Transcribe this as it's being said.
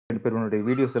பேருடைய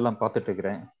வீடியோஸ் எல்லாம் பார்த்துட்டு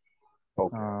இருக்கிறேன்.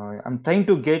 Okay. I'm trying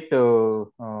to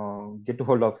get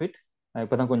hold of it.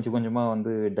 இப்போதான் கொஞ்சம் கொஞ்சமா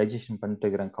வந்து டைஜஷன் பண்ணிட்டு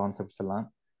இருக்கிறேன் கான்செப்ட்ஸ் எல்லாம்.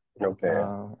 Okay.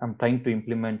 I'm trying to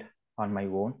implement on my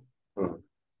own.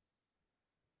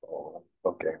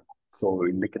 Okay. So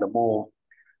இன்னைக்கு நம்ம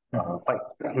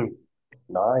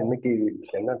நான் இன்னைக்கு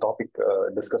என்ன டாபிக்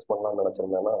டிஸ்கஸ் பண்ணலாம்னு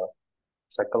நினைச்சிருந்தேன்னா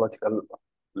சைக்காலஜிக்கல்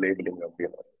லேபிளிங்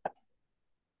அப்படின்னு.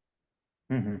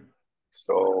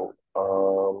 ஸோ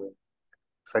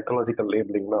சைக்காலஜிக்கல்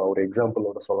லேபிளிங்னா ஒரு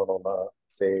எக்ஸாம்பிளோட சொல்லணும்னா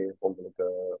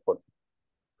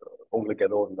உங்களுக்கு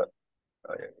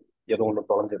ஏதோ ஒன்று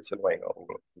தொலைஞ்சிருச்சுன்னு வைங்க.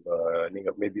 உங்களுக்கு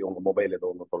நீங்கள் மேபி உங்கள் மொபைல் ஏதோ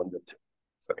ஒன்று தொலைஞ்சிருச்சு,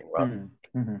 சரிங்களா?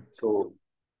 So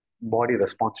body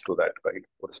response to that, right?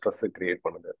 ஒரு ஸ்ட்ரெஸ்ஸை கிரியேட்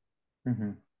பண்ணுது.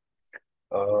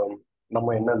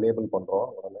 நம்ம என்ன லேபிள் பண்றோம்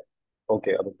உடனே?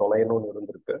 ஓகே, அது தொலையணும்னு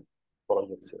இருந்திருக்கு,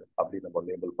 தொலைஞ்சிருச்சு அப்படி நம்ம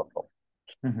லேபிள் பண்றோம்.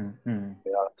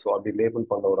 ஸோ அப்படி லேபிள்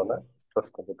பண்ண உடனே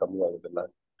ஸ்ட்ரெஸ் கொஞ்சம் கம்மியாகுது இல்லை?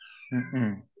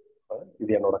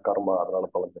 இது என்னோட கர்மா அதனால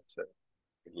தொலைஞ்சிருச்சு,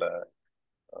 இல்லை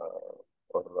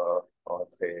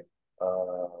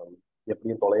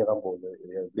எப்படியும் தொலையதான் போகுது,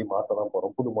 எப்படி மாற்றதான்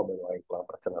போறோம், புது மொபைல் வாங்கிக்கலாம்,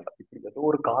 பிரச்சனை இல்லை, இப்படி ஏதோ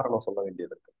ஒரு காரணம் சொல்ல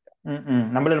வேண்டியது இருக்கு.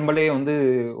 நம்மளே வந்து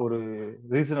ஒரு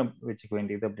ரீசன் வச்சுக்க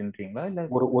வேண்டியது அப்படின்றீங்களா? இல்ல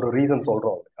ஒரு ரீசன்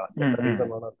சொல்றோம் இல்லையா?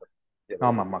 ரீசன் வேணா இருக்கு.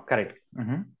 ஆமா, கரெக்ட்.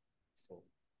 ஸோ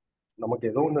நமக்கு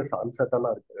ஏதோ ஒன்று அன்சர்டனா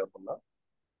இருக்கு அப்படின்னா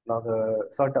நாங்க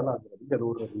சர்டனா இருக்கிறதுக்கு ஏதோ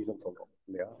ஒரு ரீசன் சொல்றோம்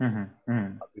இல்லையா?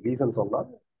 அது ரீசன் சொன்னா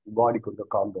பாடி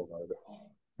கொஞ்சம் காம் டவுன் ஆகுது.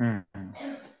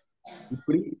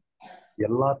 இப்படி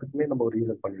எல்லாத்துக்குமே நம்ம ஒரு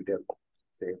ரீசன் பண்ணிக்கிட்டே இருக்கோம்.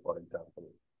 சரி, ஃபார் எக்ஸாம்பிள்,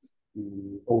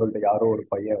 உங்கள்ட்ட யாரோ ஒரு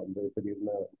பையன் வந்து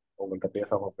திடீர்னு உங்கள்கிட்ட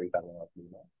பேசாம போயிட்டாங்க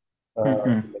அப்படின்னா,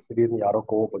 இல்லை திடீர்னு யாரோ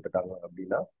கோவப்பட்டுட்டாங்க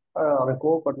அப்படின்னா, அவன்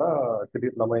கோவப்பட்டா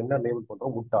திடீர்னு நம்ம என்ன லேபிள்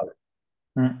பண்றோம்? முட்டாள்,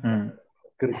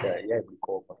 கிறுக்க, ஏன் இப்படி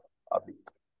கோவப்படுறோம் அப்படி.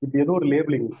 இப்படி ஏதோ ஒரு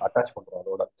லேபிளிங் அட்டாச் பண்றோம்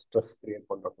அதோட ஸ்ட்ரெஸ் கிரியேட்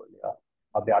பண்றோம் இல்லையா?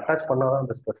 அப்படி அட்டாச் பண்ணாதான்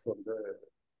அந்த ஸ்ட்ரெஸ் வந்து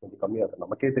கொஞ்சம் கம்மியாகும்.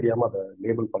 நமக்கே தெரியாம அதை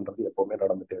லேபிள் பண்றது எப்பவுமே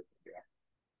நடந்துட்டே இருக்கு இல்லையா?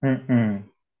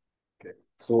 ஓகே.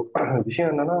 ஸோ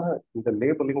விஷயம் என்னன்னா, இந்த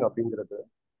லேபிளிங் அப்படிங்கிறது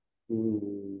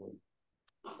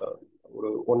ஒரு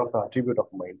one of the attribute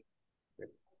of mind.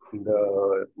 இந்த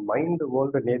மைண்ட்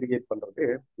வேர்ல்டை நேவிகேட் பண்றது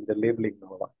இந்த லேபிளிங்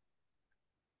தான்.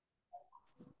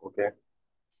 Okay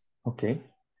okay.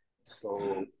 ஸோ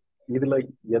இதுல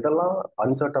எதெல்லாம்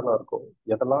அன்சர்டனா இருக்கும்,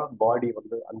 எதெல்லாம் பாடி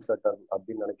வந்து அன்சர்டன்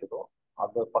அப்படின்னு நினைக்கிறதோ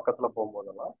அது பக்கத்துல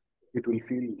போகும்போதெல்லாம் இட் வில்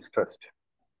ஃபீல் ஸ்ட்ரெஸ்ட்.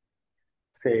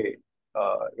 சே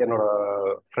என்னோட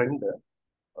ஃப்ரெண்டு,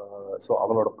 ஸோ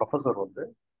அவனோட ப்ரொஃபஸர் வந்து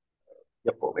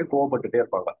எப்பவுமே கோவப்பட்டுட்டே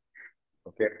இருப்பாங்க.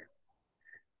 ஓகே,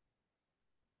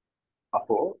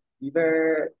 அப்போ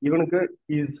இவனுக்கு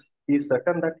is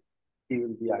certain that he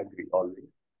will be angry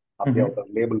always. அப்படி அவங்க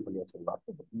லேபிள் பண்ணி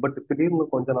வச்சிருந்தாங்க. பட் திடீர்னு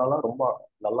கொஞ்ச நாளா ரொம்ப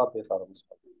நல்லா பேச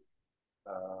ஆரம்பிச்சிட்டாங்க,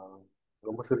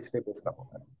 ரொம்ப சிரிச்சுட்டே பேசுறாங்க.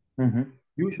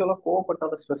 யூஸ்வலா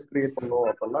கோவப்பட்டாத ஸ்ட்ரெஸ் கிரியேட் பண்ணும்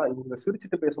அப்படின்னா இவங்க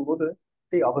சிரிச்சுட்டு பேசும்போது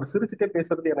அவர் சிரிச்சுட்டே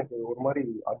பேசுறது எனக்கு ஒரு மாதிரி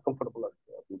அன்கம்ஃபர்டபுளா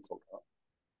இருக்கு அப்படின்னு சொல்றான்.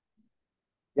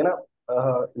 ஏன்னா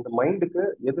இந்த மைண்டுக்கு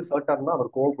எது சர்ட்டான்னா அவர்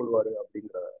கோவப்படுவாரு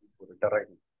அப்படிங்கிற ஒரு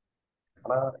டெரைன்.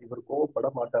 ஆனா இவர் கோவப்பட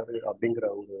மாட்டாரு அப்படிங்கிற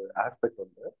ஒரு ஆஸ்பெக்ட்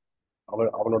வந்து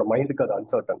அவனோட மைண்டுக்கு அது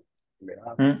அன்சர்டன் இல்லையா?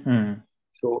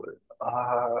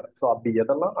 ஸோ அப்படி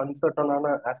எதெல்லாம்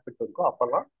அன்சர்டனான ஆஸ்பெக்ட் இருக்கோ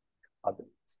அப்பெல்லாம் அது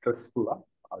ஸ்ட்ரெஸ்ஃபுல்லா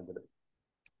ஆகுது.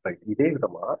 ரைட். இதே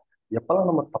விதமா எப்பெல்லாம்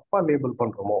நம்ம தப்பா லேபிள்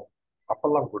பண்றோமோ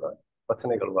அப்பெல்லாம் கூட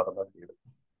பிரச்சனைகள் வரதான் செய்யுது.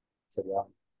 சரியா?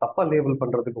 தப்பா லேபிள்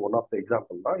பண்றதுக்கு ஒன் ஆஃப் த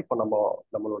எக்ஸாம்பிள் தான் இப்போ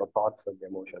நம்மளோட தாட்ஸ் அண்ட்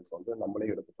எமோஷன்ஸ் வந்து நம்மளே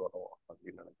எடுத்துட்டு வரோம்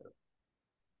அப்படின்னு நினைக்கிறேன்.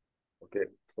 ஓகே.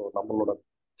 ஸோ நம்மளோட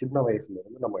சின்ன வயசுல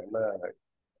இருந்து நம்ம என்ன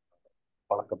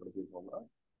பழக்கப்படுத்திருக்கோம்னா,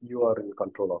 you are in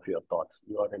control of your thoughts,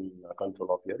 you are in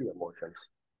control of your emotions.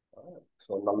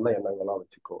 So நல்ல எண்ணங்களா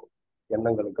வச்சுக்கோ,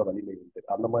 எண்ணங்களுக்கு வலிமை உண்டு,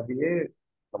 அந்த மாதிரியே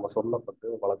நம்ம சொல்லப்பட்டு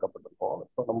வளர்க்கப்பட்டிருக்கோம்.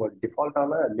 ஸோ நம்ம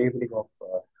டிஃபால்ட்டான labelling of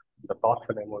the thoughts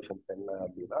and emotions என்ன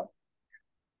அப்படின்னா,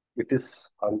 it is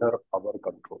under our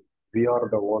control, we are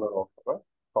the owner of our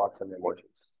thoughts and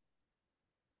emotions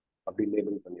அப்படி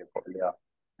லேபிள் பண்ணியிருக்கோம் இல்லையா?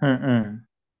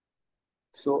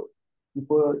 ஸோ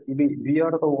இப்போ இது we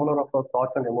are the owner of our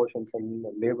thoughts and emotions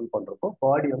label பண்றப்போ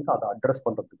பாடி வந்து அதை அட்ரஸ்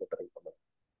பண்றதுக்கு ட்ரை பண்ணும்.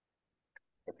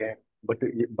 Okay, but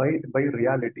by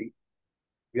reality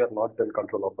we are not in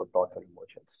control of our thoughts and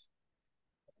emotions.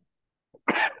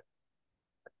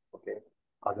 Okay,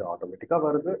 அது ஆட்டோமேட்டிக்கா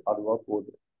வருது, அதுவா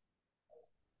போகுது.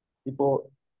 இப்போ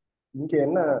இங்க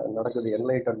என்ன நடக்குது?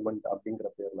 enlightenment அப்படிங்கிற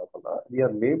பேர்ல சொன்னா we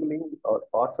are labeling our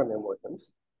thoughts and emotions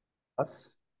as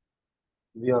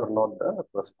we are not the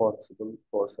responsible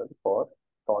person for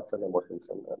thoughts and emotions.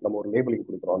 நம்ம ஒரு லேபிளிங்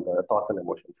கொடுக்குறோம் அந்த thoughts and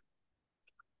emotions.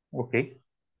 Okay.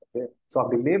 Okay, so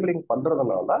அப்படி லேபிளிங்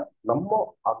பண்றதுனால நம்ம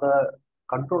அதை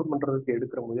கண்ட்ரோல் பண்றதுக்கு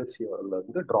எடுக்கிற முயற்சியில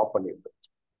இருந்து ட்ராப் பண்ணிடுது.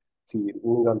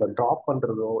 நீங்க அந்த ட்ராப்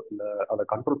பண்றதோ இல்ல அதை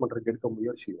கண்ட்ரோல் பண்றதுக்கு எடுக்க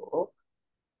முயற்சியோ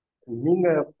நீங்க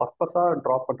பர்பஸா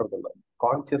ட்ராப் பண்றது இல்லை,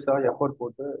 கான்சியஸா எஃபர்ட்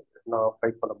போட்டு நான்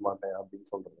ஃபைட் பண்ண மாட்டேன் அப்படின்னு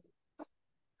சொல்றது.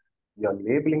 You are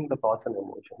labelling the thoughts and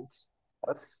emotions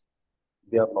as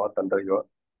they are not under your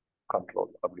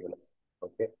control அப்படின்னு.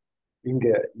 ஓகே, இங்க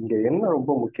இங்க என்ன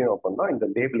ரொம்ப முக்கியம் அப்படின்னா இந்த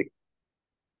லேபிளிங்.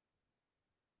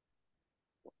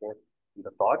 ஓகே, இந்த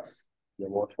தாட்ஸ்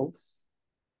எமோஷன்ஸ்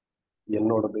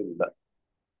என்னோடது இல்லை.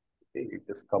 It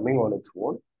is coming on its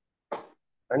own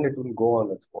and it will go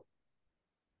on its own.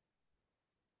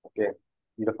 Okay,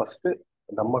 இதை ஃபர்ஸ்ட்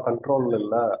நம்ம கண்ட்ரோல்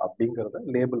இல்லை அப்படிங்கிறத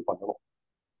லேபிள் பண்ணணும்.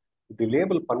 இது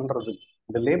லேபிள் பண்றது,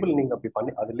 இந்த லேபிள் நீங்க அப்படி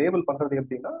பண்ணி அது லேபிள் பண்றது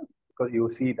எப்படின்னா பிகாஸ் யூ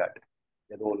சி தட்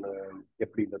ஏதோ ஒன்று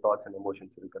எப்படி இந்த தாட்ஸ் அண்ட்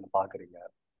எமோஷன்ஸ் இருக்குன்னு பாக்குறீங்க.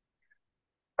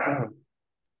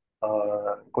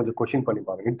 கொஞ்சம் கொஷின் பண்ணி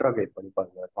பாருங்க, இன்ட்ராகேட் பண்ணி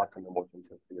பாருங்க தாட்ஸ் அண்ட்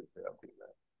எமோஷன்ஸ் எப்படி இருக்கு அப்படின்னு.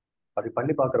 அப்படி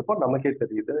பண்ணி பார்க்குறப்போ நமக்கே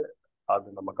தெரியுது அது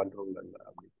நம்ம கண்ட்ரோல்ல இல்லை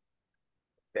அப்படின்னு.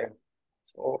 ஓகே,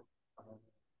 ஸோ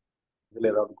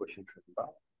இதுல ஏதாவது கொஷின்ஸ் இருந்தா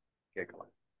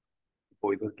கேட்கலாம்.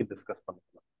 இப்போ இது வரைக்கும் டிஸ்கஸ்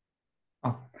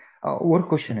பண்ணலாம். ஒரு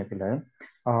கொஸ்டின் இதுல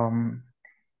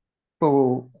இப்போ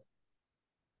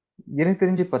எனக்கு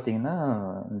தெரிஞ்சு பார்த்தீங்கன்னா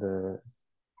இந்த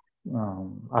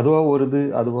அதுவா வருது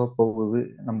அதுவா போகுது,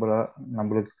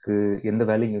 நம்மளுக்கு எந்த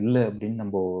வேலையும் இல்லை அப்படின்னு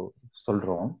நம்ம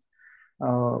சொல்றோம்.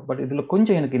 பட் இதுல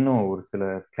கொஞ்சம் எனக்கு இன்னும் ஒரு சில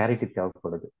கிளாரிட்டி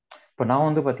தேவைப்படுது. இப்போ நான்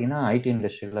வந்து பார்த்தீங்கன்னா ஐடி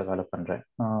இண்டஸ்ட்ரியில் வேலை பண்றேன்.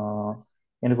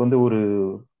 எனக்கு வந்து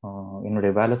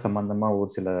என்னுடைய வேலை சம்பந்தமா ஒரு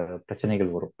சில பிரச்சனைகள்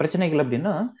வரும். பிரச்சனைகள்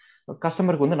அப்படின்னா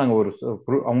கஸ்டமருக்கு வந்து நாங்கள்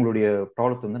அவங்களுடைய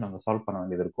ப்ராப்ளத்தை வந்து நாங்கள் சால்வ் பண்ண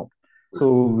வேண்டியது இருக்கும். So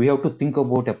we have to think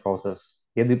about a process.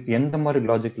 எந்த மாதிரி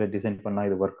லாஜிக்ல டிசைன் பண்ணா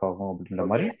இது ஒர்க் ஆகும் அப்படின்ற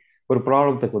மாதிரி ஒரு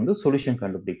ப்ராப்ளத்துக்கு வந்து சொல்யூஷன்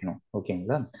கண்டுபிடிக்கணும்.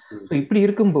 ஓகேங்களா? ஸோ இப்படி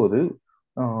இருக்கும்போது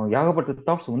ஏகப்பட்ட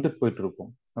தாட்ஸ் வந்து போயிட்டு இருக்கும்.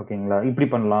 ஓகேங்களா? இப்படி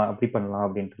பண்ணலாம் அப்படி பண்ணலாம்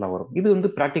அப்படின்ட்டுலாம் வரும். இது வந்து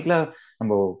ப்ராக்டிக்கலா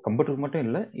நம்ம கம்ப்யூட்டருக்கு மட்டும்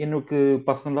இல்லை, எனக்கு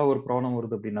பர்சனலா ஒரு ப்ராப்ளம்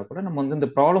வருது அப்படின்னா கூட நம்ம வந்து இந்த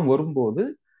ப்ராப்ளம் வரும்போது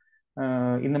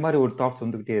இந்த மாதிரி ஒரு தாட்ஸ்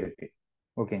வந்துகிட்டே இருக்கு.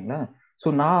 ஓகேங்களா? ஸோ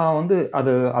நான் வந்து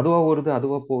அதுவா வருது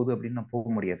அதுவா போகுது அப்படின்னு நான் போக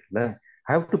முடியாதுல்ல.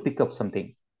 I have to pick up something.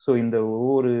 So இந்த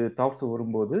ஒவ்வொரு தாட்ஸ்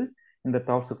வரும்போது இந்த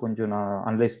தாட்ஸை கொஞ்சம் நான்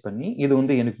அனலைஸ் பண்ணி இது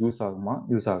வந்து எனக்கு யூஸ் ஆகுமா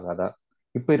யூஸ் ஆகாதா,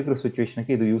 இப்போ இருக்கிற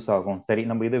சுச்சுவேஷனுக்கு இது யூஸ் ஆகும், சரி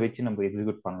நம்ம இதை வச்சு நம்ம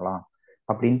எக்ஸிக்யூட் பண்ணலாம்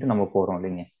அப்படின்ட்டு நம்ம போறோம்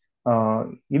இல்லைங்க.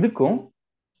 இதுக்கும்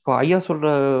இப்போ ஐயா சொல்ற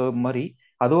மாதிரி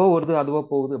அதுவா வருது அதுவா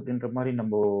போகுது அப்படின்ற மாதிரி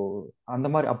நம்ம அந்த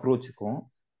மாதிரி அப்ரோச்சுக்கும்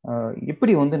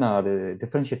எப்படி வந்து நான் அது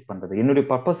டிஃபரன்ஷியேட் பண்றது? என்னுடைய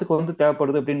பர்பஸுக்கு வந்து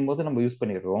தேவைப்படுது அப்படின் போது நம்ம யூஸ்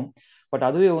பண்ணிடுறோம். பட்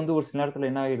அதுவே வந்து ஒரு சில நேரத்தில்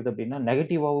என்ன ஆயிடுது அப்படின்னா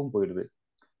நெகட்டிவாகவும் போயிடுது.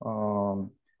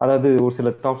 அதாவது ஒரு சில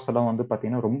தாட்ஸ் எல்லாம் வந்து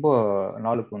பார்த்தீங்கன்னா ரொம்ப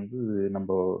நாளுக்கு வந்து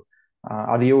நம்ம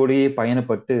அதையோடையே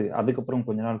பயணப்பட்டு அதுக்கப்புறம்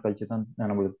கொஞ்ச நாள் கழிச்சு தான்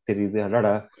நம்மளுக்கு தெரியுது,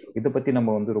 அடாடா இதை பத்தி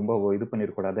நம்ம வந்து ரொம்ப இது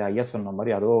பண்ணிடக்கூடாது, ஐயா சொன்ன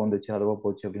மாதிரி அதுவா வந்துச்சு அதுவா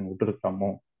போச்சு அப்படின்னு விட்டுருக்கலாமோ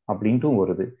அப்படின்ட்டும்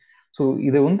வருது. ஸோ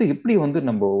இதை வந்து எப்படி வந்து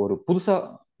நம்ம ஒரு புதுசா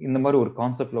இந்த மாதிரி ஒரு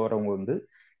கான்செப்ட்ல வரவங்க வந்து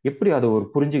எப்படி அதை ஒரு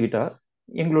புரிஞ்சுக்கிட்டா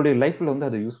எங்களுடைய லைஃப்ல வந்து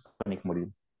அதை யூஸ் பண்ணிக்க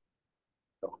முடியும்?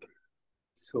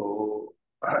 ஸோ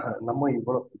நம்ம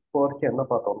இப்போ வரைக்கும் என்ன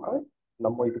பார்த்தோம்னா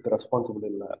நம்ம இதுக்கு ரெஸ்பான்சிபிள்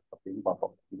இல்லை அப்படின்னு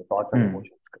பார்த்தோம் இந்த தாட்ஸ் அண்ட்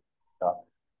எமோஷன்ஸ்க்கு.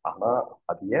 ஆனா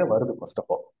அது ஏன் வருது ஃபர்ஸ்ட்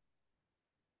ஆஃப் ஆல்?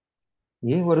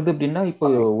 ஏன் வருது அப்படின்னா இப்போ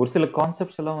ஒரு சில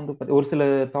கான்செப்ட்ஸ் எல்லாம் வந்து ஒரு சில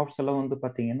தாட்ஸ் எல்லாம் வந்து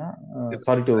பாத்தீங்கன்னா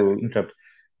சாரி டு இன்டரப்ட்,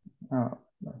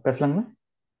 பேசலாங்களா?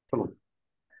 சொல்லுங்க.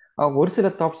 ஒரு சில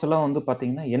தாட்ஸ் எல்லாம் வந்து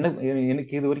பாத்தீங்கன்னா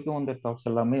எனக்கு இது வரைக்கும் வந்த தாட்ஸ்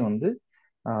எல்லாமே வந்து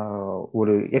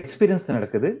ஒரு எக்ஸ்பீரியன்ஸ்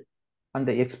நடக்குது,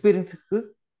 அந்த எக்ஸ்பீரியன்ஸுக்கு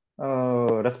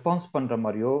ரெஸ்பான்ஸ் பண்ற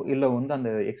மாதிரியோ இல்லை வந்து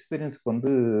அந்த எக்ஸ்பீரியன்ஸ்க்கு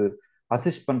வந்து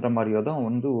அசிஸ்ட் பண்ற மாதிரியோ தான்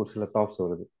வந்து ஒரு சில தாட்ஸ்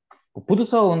வருது.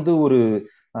 புதுசா வந்து ஒரு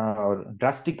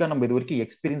டிராஸ்டிக்கா நம்ம இது வரைக்கும்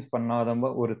எக்ஸ்பீரியன்ஸ் பண்ணாத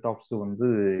ஒரு தாட்ஸ் வந்து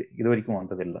இது வரைக்கும்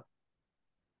வந்ததில்லை.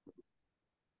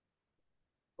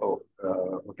 ஓ,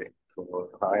 ஓகே. ஸோ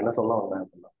நான் என்ன சொல்ல வந்தேன்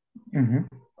அப்படின்னா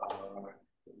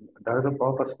there is a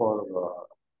purpose for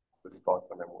this thought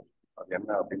and emotion. அது என்ன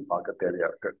அப்படின்னு பார்க்க தேவையா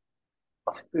இருக்கு.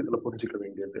 ஃபர்ஸ்ட் இதுல புரிஞ்சுக்க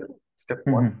வேண்டியது ஸ்டெப்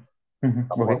 1,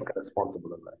 நம்ம அதுக்கு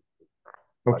ரெஸ்பான்சிபிள் இல்லை.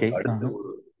 அதுக்கு அடுத்த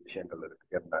ஒரு விஷயங்கள் இருக்கு.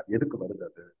 என்ன எதுக்கு வருது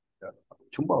அது?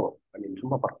 சும்மா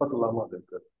சும்மா பர்பஸ் இல்லாம அது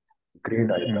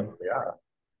கிரியேட் ஆயிருக்காது இல்லையா?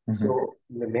 ஸோ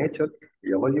இந்த நேச்சர்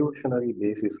எவல்யூஷனரி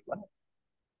பேசிஸ்ல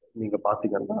நீங்க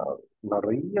பாத்தீங்கன்னா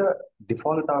நிறைய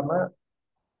டிஃபால்ட்டான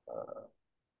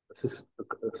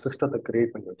சிஸ்டத்தை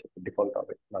கிரியேட் பண்ணி வச்சிருக்கு.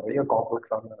 டிஃபால்ட்டாகவே நிறைய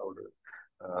காம்ப்ளெக்ஸான ஒரு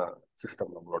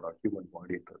சிஸ்டம் நம்மளோட ஹியூமன்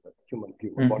பாடின்றது.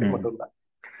 ஹியூமன் பாடி மட்டும் இல்லை,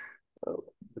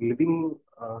 லிவிங்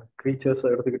க்ரீச்சர்ஸ்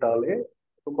எடுத்துக்கிட்டாலே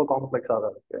ரொம்ப காம்ப்ளெக்ஸாக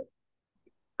தான் இருக்கு.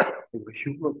 இப்போ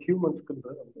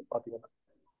ஹியூமன்ஸ்க்குன்றது வந்து பார்த்தீங்கன்னா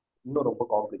இன்னும் ரொம்ப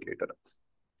காம்ப்ளிகேட்டட்.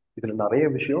 இதுல நிறைய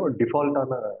விஷயம்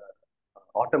டிஃபால்ட்டான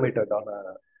ஆட்டோமேட்டடான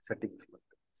செட்டிங்ஸ்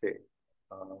இருக்கு. சரி,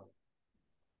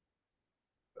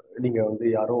 நீங்க வந்து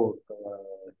யாரோ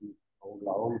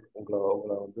உங்களை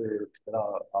வந்து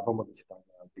ஏதாவது அவமதிச்சுட்டாங்க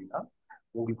அப்படின்னா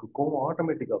உங்களுக்கு கோவம்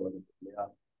ஆட்டோமேட்டிக்கா வருது இல்லையா?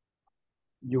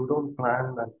 You don't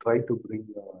plan and try to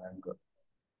bring anchor,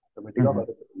 ஆட்டோமேட்டிக்கா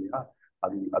வருது இல்லையா?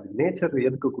 அது அது நேச்சர்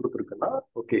எதுக்கு கொடுத்துருக்குன்னா,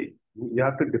 okay you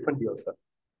have to defend your self,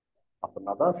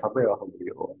 அப்படின்னா தான் சர்வே ஆக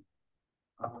முடியும்.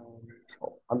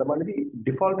 அந்த மாதிரி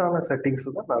டிஃபால்ட்டான செட்டிங்ஸ்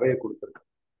தான் நிறைய கொடுத்துருக்கு.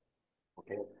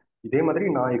 ஓகே, இதே மாதிரி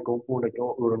நாய்க்கும்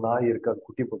பூனைக்கும், ஒரு நாய் இருக்கு அது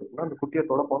குட்டி போட்டுருக்குன்னா அந்த குட்டியை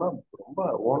தொட போனா ரொம்ப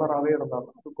ஓனராகவே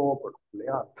இருந்தாலும் அது கோவப்படும்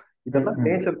இல்லையா? இதெல்லாம்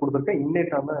நேச்சர் கொடுத்துருக்க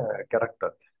இன்னேட்டான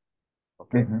கேரக்டர்.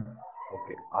 ஓகே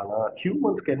ஓகே, ஆனா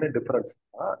ஹியூமன்ஸ்க்கு என்ன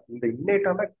டிஃபரன்ஸ்னா, இந்த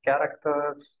இன்னேட்டான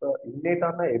கேரக்டர்ஸ்,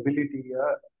 இன்னேட்டான எபிலிட்டியை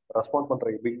ரெஸ்பாண்ட் பண்ற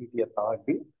எபிலிட்டியை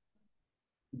தாண்டி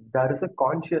there is a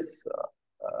conscious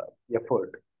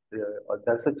effort,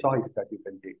 there's a choice that you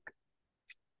can take.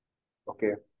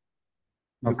 Okay,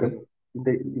 you can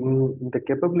இந்த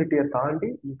கேப்பபிலிட்டியை தாண்டி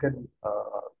யூ கேன்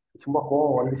சும்மா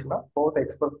கோவம் வந்துச்சுன்னா கோவத்தை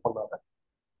எக்ஸ்பிரஸ் பண்ணாத,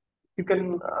 you can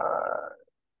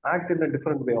act in a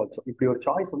different way also. இப்படி ஒரு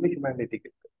சாய்ஸ் வந்து ஹியூமனிட்டிக்கு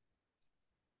இருக்கு.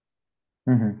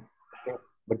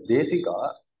 பட் பேசிக்கா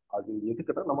அது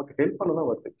எதுக்குன்னா நமக்கு ஹெல்ப் பண்ண தான்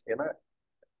வருது. ஏன்னா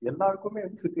எல்லாருக்குமே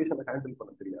வந்து சுச்சுவேஷனை ஹேண்டில்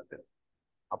பண்ண தெரியாது.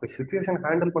 அப்ப சுச்சுவேஷன்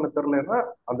ஹேண்டில் பண்ண தெரியலன்னா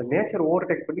அந்த நேச்சர்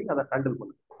ஓவர்டேக் பண்ணி அதை ஹேண்டில்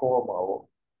பண்ணுது. கோவமாவோ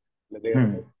இல்லை வேற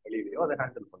வெளியிலையோ அதை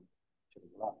ஹேண்டில் பண்ணுது.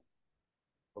 சரிங்களா?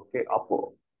 ஓகே, அப்போ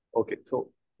ஓகே, ஸோ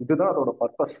இதுதான் அதோட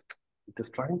purpose. It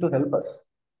is trying to help us.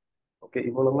 Okay,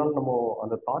 இவ்வளவு நாள் நம்ம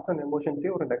அந்த தாட்ஸ் அண்ட்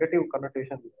எமோஷன்ஸே ஒரு நெகட்டிவ்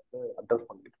கன்னோட்டேஷன் வந்து அட்ரஸ்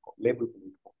பண்ணிட்டு இருக்கோம், லேபிள்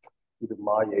பண்ணிட்டு இருக்கோம். இது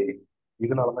மாயை,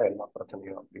 இதனாலதான் எல்லா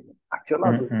பிரச்சனையும் அப்படின்னு.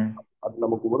 ஆக்சுவலா அது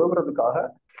நமக்கு உதவுறதுக்காக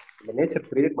இந்த நேச்சர்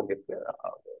கிரியேட் பண்ணிருக்கு.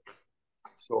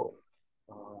 So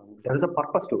there is a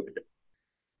purpose to it.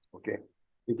 Okay,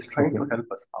 it's trying to help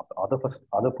us.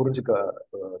 அதை புரிஞ்சுக்க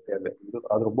தேவை.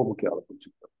 அது ரொம்ப முக்கியம், அதை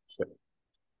புரிஞ்சுக்க. சரி,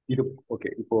 இது ஓகே,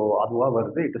 இப்போ அதுவா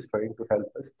வருது, it is trying to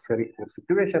help us. சரி, ஒரு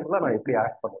சிச்சுவேஷன்ல நான் எப்படி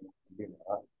ஆக்ட் பண்ணணும்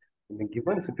அப்படின்னா, இந்த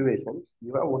given situation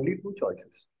you have only two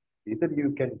choices. either you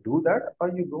can do that or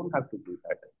you don't have to do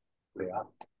that. இல்லையா?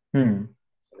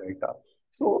 ரைட்டா?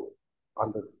 ஸோ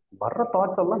அந்த வர்ற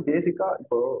தாட்ஸ் எல்லாம் பேசிக்கா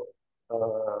இப்போ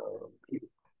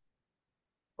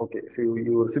ஓகே, சரி,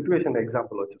 ஒரு சிச்சுவேஷன்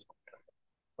எக்ஸாம்பிள் வச்சு சொல்றேன்.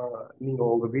 நீங்க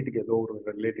உங்க வீட்டுக்கு ஏதோ ஒரு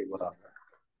ரிலேட்டிவ் வராங்க.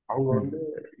 அவங்க வந்து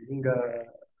நீங்க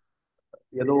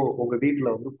ஏதோ உங்க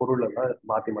வீட்டுல வந்து பொருள் எல்லாம்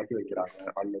மாத்தி மாத்தி வைக்கிறாங்க,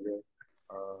 அல்லது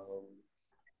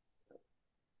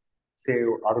சரி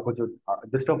அதை கொஞ்சம்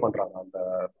டிஸ்டர்ப் பண்றாங்க, அந்த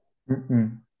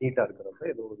நீட்டா இருக்கிறத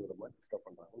ஏதோ ஒரு விதமா டிஸ்டர்ப்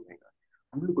பண்றாங்கன்னு நீங்க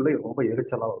உள்ளுக்குள்ள ரொம்ப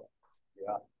எரிச்சலா வரும்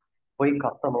இல்லையா? போய்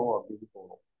கத்தணும் அப்படின்னு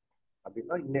போகணும்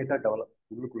அப்படின்னா இன்னேட்டா டெவலப்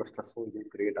உள்ளுக்குள்ள ஸ்ட்ரெஸ்ஸும் இது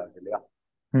கிரியேட் ஆகுது இல்லையா?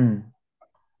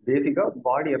 பேசிக்கா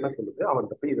பாடி என்ன சொல்லுது,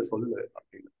 அவன்கிட்ட போய் இதை சொல்லு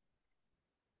அப்படின்னு.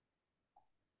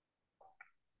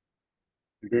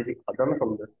 பேசிக் அதான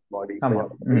சொல்லுது பாடி,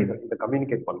 இதை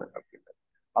கம்யூனிகேட் பண்ணு அப்படின்னு.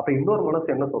 அப்ப இன்னொரு மனசு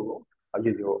என்ன சொல்லும்,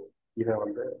 ஐயோ இதை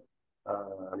வந்து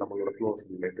நம்மளோட க்ளோஸ்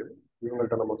ரிலேட்டிவ்,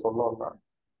 இவங்கள்ட்ட நம்ம சொன்னோம்னா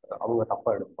அவங்க தப்பா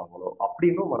எடுப்பாங்களோ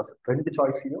அப்படின்னு மனசு ரெண்டு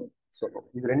சாய்ஸையும் சொல்லும்.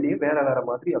 இது ரெண்டையும் வேற வேற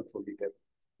மாதிரி அது சொல்லிட்டே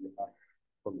இருக்கும் இல்லையா?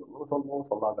 சொல்லணும் சொல்லுவோம்,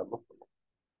 சொல்லாதன்னு சொல்லுவோம்.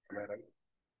 வேற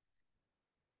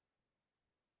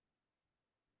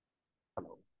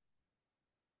ஹலோ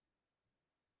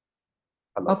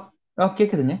ஹலோ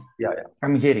கேக்குதுங்க.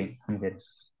 I'm hearing.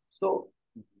 ஸோ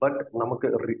பட் நமக்கு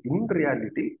இன்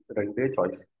ரியாலிட்டி ரெண்டே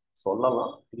சாய்ஸ்,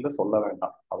 சொல்லலாம் இல்ல சொல்ல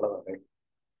வேண்டாம், அவ்வளவுதான்.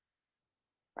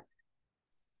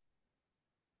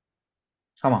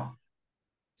 ஆமா.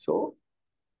 ஸோ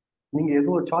நீங்க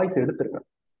ஏதோ ஒரு சாய்ஸ் எடுத்துருங்க.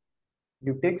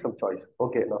 You take some choice.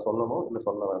 Okay, நான் சொல்லணும் இல்ல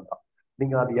சொல்ல வேண்டாம்.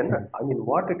 நீங்க அது என்ன, ஐ mean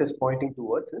what it is Poynting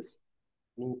towards is,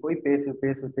 நீங்க போய் பேசு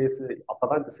பேசு பேசு,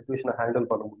 அப்பதான் இந்த சிச்சுவேஷனை ஹேண்டில்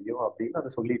பண்ண முடியும் அப்படின்னு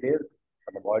அதை சொல்லிட்டே இருக்கு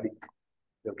அந்த பாடி.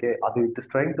 ஓகே, அது it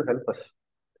is trying to help us.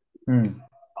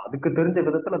 அதுக்கு தெரிஞ்ச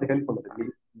விதத்துல அது ஹெல்ப் பண்ணுது.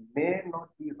 May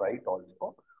not be right also,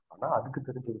 ஆனா அதுக்கு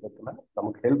தெரிஞ்ச விதத்துல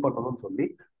நமக்கு ஹெல்ப் பண்ணணும்னு சொல்லி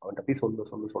அவன்கிட்ட போய்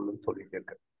சொல்லுன்னு சொல்லிட்டே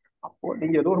இருக்கு. அப்போ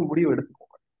நீங்க ஏதோ ஒரு முடிவு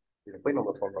எடுத்துக்கோங்க, இதை போய்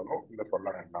நம்ம சொல்லணும் இல்ல சொல்ல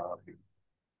வேண்டாம் அப்படின்னு.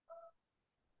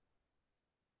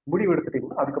 முடிவு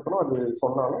எடுத்துட்டீங்கன்னா அதுக்கப்புறம் அது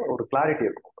சொன்னாலும் ஒரு கிளாரிட்டி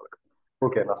இருக்கும் உங்களுக்கு.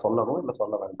 ஓகே, நான் சொல்லணும் இல்ல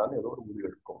சொல்ல வேண்டாம்னு ஏதோ ஒரு முடிவு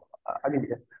எடுக்கும்.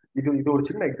 இது ஒரு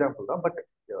சின்ன எக்ஸாம்பிள் தான். பட்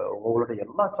உங்களோட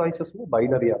எல்லா சாய்ஸஸுமே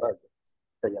பைனரியா தான் இருக்கு.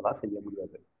 செய்யலாம், செய்ய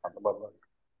முடியாது, அந்த மாதிரிதான் இருக்கு.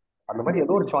 அந்த மாதிரி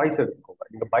ஏதோ ஒரு சாய்ஸ் எடுத்துக்கோங்க.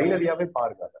 இந்த பைனரியாவே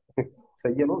பாருங்க,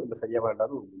 செய்யணும் இல்ல செய்ய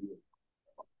வேண்டாம்னு ஒரு முடிவு.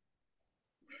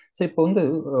 சரி, இப்போ வந்து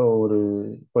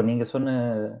இப்போ நீங்க சொன்ன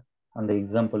அந்த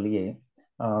எக்ஸாம்பிள்லயே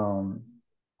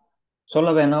சொல்ல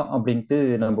வேணாம் அப்படின்ட்டு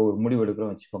நம்ம ஒரு முடிவு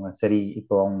எடுக்கிறோம் வச்சுக்கோங்க. சரி,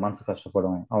 இப்போ அவங்க மனசு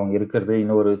கஷ்டப்படும், அவங்க இருக்கிறது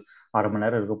இன்னொரு அரை மணி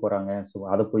நேரம் இருக்க போறாங்க, ஸோ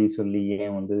அதை போய் சொல்லி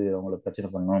ஏன் வந்து அவங்கள பிரச்சனை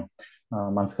பண்ணணும்,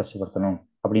 மனசு கஷ்டப்படுத்தணும்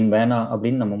அப்படின்னு வேணாம்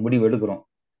அப்படின்னு நம்ம முடிவு எடுக்கிறோம்.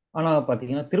 ஆனா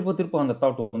பாத்தீங்கன்னா திருப்ப திருப்ப அந்த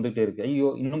தாட் வந்துட்டே இருக்கு. ஐயோ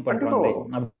இன்னும் பண்றாங்களே,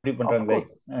 அப்படி பண்றாங்களே,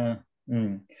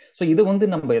 ம். ஸோ இது வந்து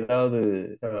நம்ம ஏதாவது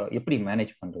எப்படி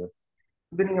மேனேஜ் பண்றது?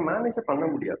 இது நீங்க மேனேஜ் பண்ண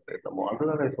முடியாது, நம்ம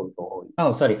அதுதானே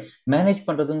சொல்றோம். சாரி, மேனேஜ்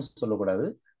பண்றதுன்னு சொல்லக்கூடாது.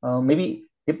 மேபி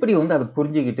எப்படி வந்து அதை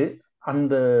புரிஞ்சுக்கிட்டு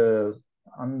அந்த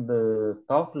அந்த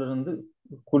தாட்ல இருந்து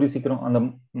கூடி சீக்கிரம் அந்த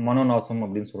மனோநாசம்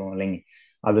அப்படின்னு சொல்லுவோம் இல்லைங்க,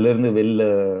 அதுல இருந்து வெளில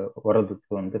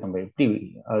வர்றதுக்கு வந்து நம்ம எப்படி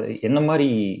என்ன மாதிரி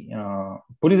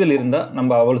புரிதல் இருந்தா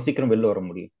நம்ம அவ்வளவு சீக்கிரம் வெளில வர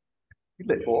முடியும்?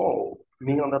 இல்ல இப்போ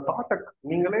நீங்க அந்த தாட்டை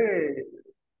நீங்களே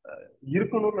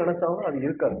இருக்கணும்னு நினைச்சாலும் அது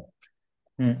இருக்காது.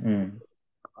 ம் ம்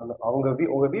அந்த அவங்க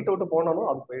உங்க வீட்டை விட்டு போனாலும்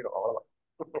அது போயிடும், அவ்வளவுதான்.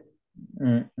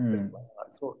 ம் ம்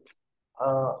ஸோ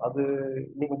அது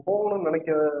நீங்க போகணும்னு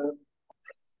நினைக்கிற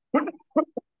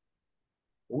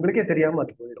உங்களுக்கே தெரியாம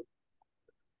அது போயிடும்.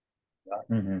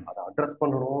 ம் அதை அட்ரஸ்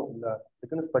பண்ணணும், இல்ல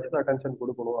இதுக்குன்னு ஸ்பெஷல் அட்டென்ஷன்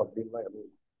கொடுக்கணும் அப்படின்லாம் எதுவும்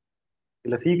இல்லை.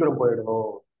 இல்ல சீக்கிரம்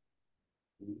போயிடணும்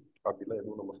அப்படிலாம்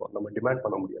எதுவும் நம்ம டிமாண்ட்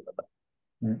பண்ண முடியாது.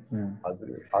 ம் ம் அது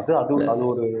அது அது இல்ல. அது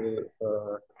ஒரு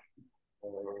அஹ்,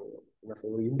 என்ன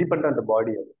சொல்றது, இண்டிபெண்ட்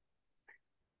பாடி அது.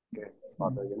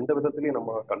 அதை எந்த விதத்திலையும்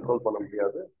நம்ம கண்ட்ரோல் பண்ண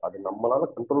முடியாது. அது நம்மளால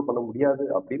கண்ட்ரோல் பண்ண முடியாது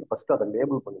அப்படின்னு ஃபர்ஸ்ட் அதை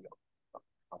லேபிள் பண்ணிக்கணும்.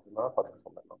 அதுதான் ஃபர்ஸ்ட்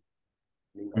சொன்னேன்.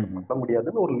 நீங்க அதை ம் பண்ண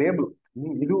முடியாதுன்னு ஒரு லேபிள்,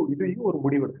 இதையும் ஒரு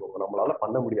முடிவு எடுத்துக்கோங்க, நம்மளால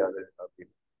பண்ண முடியாது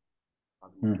அப்படின்னு.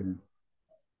 அது முக்கியம். ம்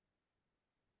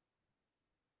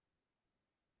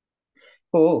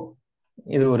இப்போ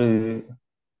இது ஒரு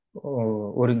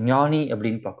ஒரு ஞானி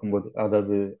அப்படின்னு பார்க்கும்போது,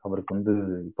 அதாவது அவருக்கு வந்து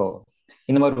இப்போ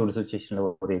இந்த மாதிரி ஒரு சுச்சுவேஷன்ல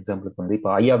ஒரு எக்ஸாம்பிளுக்கு வந்து இப்போ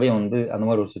ஐயாவே வந்து அந்த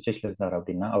மாதிரி ஒரு சுச்சுவேஷன்ல இருந்தார்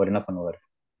அப்படின்னா அவர் என்ன பண்ணுவார்?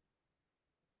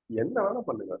 என்ன வேணா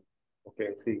பண்ணுங்க. ஓகே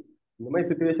சி, இந்த மாதிரி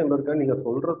சுச்சுவேஷன்ல இருக்க நீங்க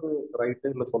சொல்றது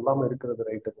ரைட்டு இல்ல சொல்லாம இருக்கிறது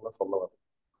ரைட்டுன்னு சொல்ல வரேன்.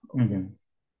 ஓகே, ம்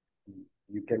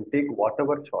you can take what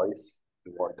ever choice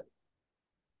you want.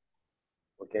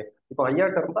 Okay, இப்போ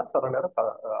ஐயாட்ட இருந்தா சில நேரம்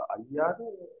ஐயாரு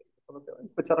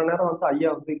இப்ப சில நேரம் வந்து ஐயா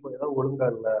வந்து இப்போ ஏதாவது ஒழுங்கா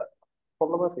இல்ல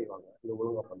சொல்லதான் செய்வாங்க, இதை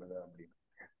ஒழுங்கா பண்ணுங்க அப்படின்னு.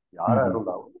 யாரா ம்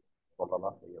இருந்தாலும்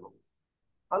சொல்லலாம் செய்யணும்.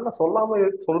 அதெல்லாம் சொல்லாம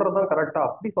சொல்றதுதான் கரெக்டா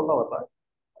அப்படி சொல்ல வரல.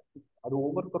 அது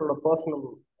ஒவ்வொருத்தரோட பர்சனல்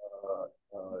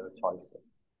சாய்ஸ்.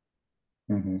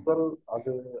 ம் வெல்,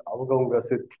 அது அவங்கவுங்க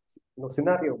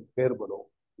சினாரியோ வேறுபடும்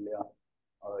இல்லையா.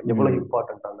 எவ்வளவு ம்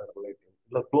இம்பார்ட்டன்டான ரிலேட்டிவ்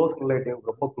இல்ல க்ளோஸ் ரிலேட்டிவ்,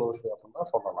 ரொம்ப க்ளோஸ் அப்படின்னா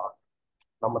சொல்லலாம்,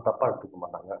 நம்ம தப்பா எடுத்துக்க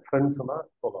மாட்டாங்க. ஃப்ரெண்ட்ஸ்னா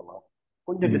சொல்லலாம்,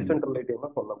 கொஞ்சம் ம் டிஸ்டன்ட் ரிலேட்டிவ்னா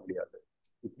சொல்ல முடியாது.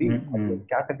 இப்படி ம் அது ம் ஒரு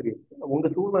கேட்டகரி இருக்கு. உங்க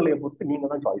சூழ்நிலையை பொறுத்து நீங்க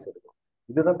தான் சாய்ஸ் எடுக்கணும்.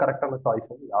 இதுதான் கரெக்டான சாய்ஸ்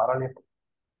யாராலையும் சொல்ல.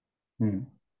 ம்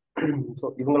ஸோ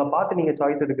இவங்களை பார்த்து நீங்க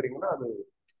சாய்ஸ் எடுக்கிறீங்கன்னா அது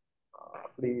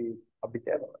அப்படி அப்படி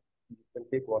தேவை.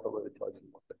 Take what ever choice.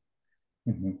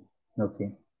 ம் okay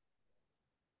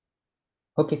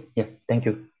okay yeah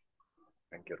thank you.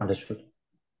 Thank you. Understood.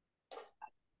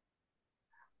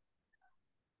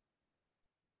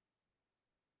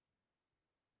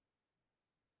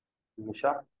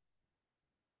 Nisha.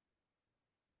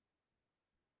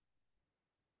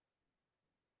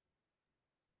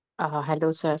 Hello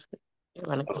sir,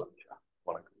 வணக்கம். நிஷா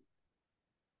வணக்கம்.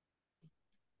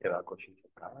 ஏதாவது கொஸ்டின்ஸ்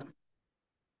இருக்கா?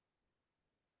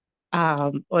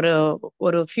 ஒரு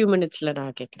ஒரு ஃபியூ மினிட்ஸ்ல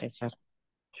நான் கேட்குறேன் sir.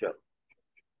 Sure.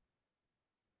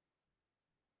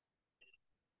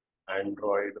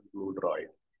 Android, blue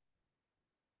டிராய்டு.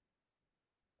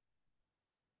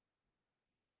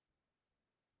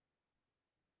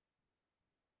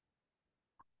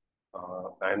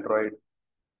 Android.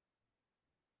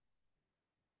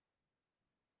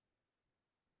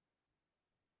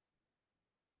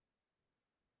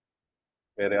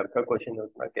 வேற யாருக்கா கொஸ்டின்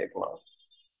இருக்குன்னா கேட்கலாம்.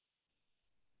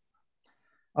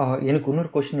 எனக்கு இன்னொரு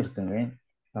கொஸ்டின் இருக்குங்க.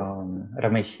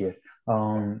 ரமேஷ் here.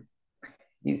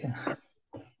 இது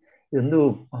இது வந்து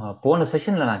போன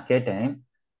செஷன்ல நான் கேட்டேன்.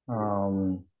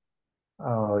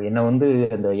 என்னை வந்து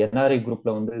அந்த என்ஆர்ஐ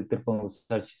குரூப்ல வந்து திருப்பம்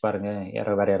விசாரிச்சு பாருங்க,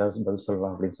 வேற யாராவது பதில்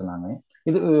சொல்லலாம் அப்படின்னு சொன்னாங்க.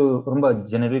 இது ரொம்ப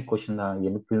ஜெனரிக் கொஸ்டின் தான்,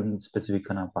 எனக்கு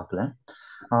ஸ்பெசிஃபிக்காக நான் பார்க்கல.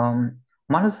 ஆம்,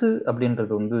 மனசு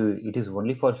அப்படின்றது வந்து it is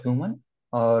only for human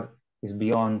R is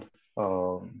beyond?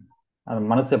 அந்த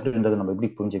மனசு அப்படின்றத நம்ம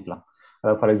எப்படி புரிஞ்சுக்கலாம்?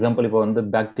 ஃபார் எக்ஸாம்பிள் இப்போ வந்து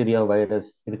பாக்டீரியா, வைரஸ்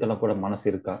இதுக்கெல்லாம் கூட மனசு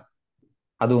இருக்கா?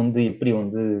 அது வந்து எப்படி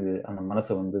வந்து அந்த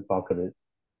மனசை வந்து பார்க்குது?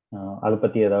 அதை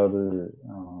பத்தி ஏதாவது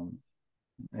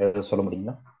சொல்ல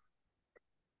முடியுங்களா?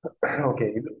 ஓகே,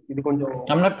 இது இது கொஞ்சம்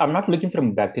I'm not looking from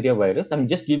bacteria virus. I'm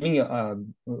just giving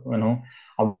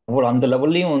அவ்வளோ அந்த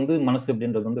லெவல்லையும் வந்து மனசு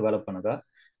அப்படின்றது வந்து வேலை பண்ணுதா?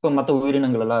 இப்போ மற்ற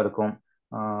உயிரினங்கள் எல்லாம் இருக்கும்.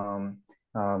 ஆம்,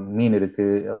 மீன் இருக்கு,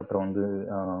 அப்புறம் வந்து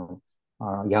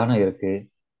யானை இருக்கு.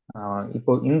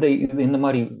 இப்போ இந்த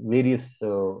மாதிரி வேரியஸ்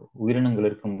உயிரினங்கள்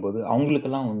இருக்கும்போது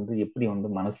அவங்களுக்கெல்லாம் வந்து எப்படி வந்து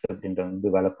மனசு அப்படின்றது வந்து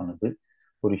வேலை பண்ணுது?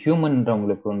 ஒரு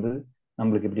ஹியூமன்றவங்களுக்கு வந்து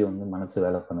நம்மளுக்கு எப்படி வந்து மனசு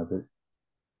வேலை பண்ணுது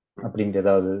அப்படின்ட்டு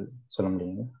ஏதாவது சொல்ல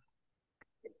முடியுங்க?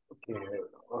 ஓகே.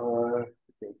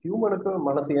 ஹியூமனுக்கு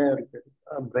மனசு ஏன் இருக்கு?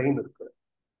 பிரெயின் இருக்கு.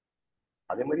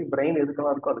 அதே மாதிரி பிரெயின்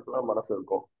எதுக்கெல்லாம் இருக்கோ அதுக்கெல்லாம் மனசு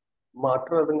இருக்கும்.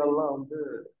 மற்ற இதுங்கள்லாம் வந்து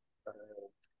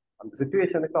அந்த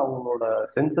சுச்சுவேஷனுக்கு அவங்களோட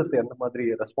சென்சஸ் எந்த மாதிரி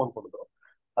ரெஸ்பாண்ட் பண்ணுதோ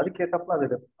அதுக்கேற்றப்பல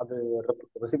அது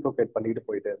ரெசிப்ரோகேட் பண்ணிட்டு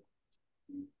போயிட்டே இருக்கும்.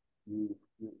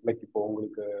 லைக் இப்போ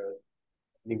உங்களுக்கு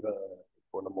நீங்க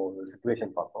இப்போ நம்ம ஒரு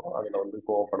சுச்சுவேஷன் பார்த்தோம், அதுல வந்து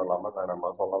கோவப்படலாமா வேணாமா,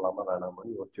 சொல்லலாமா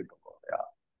வேணாமான்னு யோசிச்சுட்டு இருக்கோம் இல்லையா?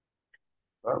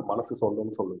 மனசு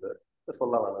சொல்லுன்னு சொல்லுது,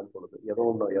 சொல்ல வேணாம்னு சொல்லுது, ஏதோ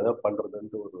ஒன்று எதை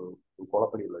பண்றதுன்ட்டு ஒரு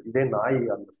குழப்படி இல்லை. இதே நாய்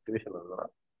அந்த சுச்சுவேஷன் இருந்தா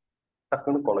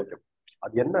டக்குன்னு குலைக்கும்.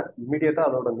 அது என்ன இம்மிடியட்டா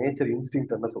அதோட நேச்சர் இன்ஸ்டிங்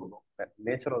என்ன சொல்லணும்,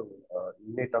 நேச்சுரல்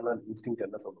இன்னேட்டான இன்ஸ்டிங்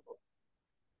என்ன சொல்லணும்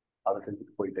அதை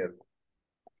செஞ்சுட்டு போயிட்டே இருக்கும்.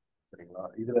 சரிங்களா?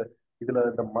 இதுல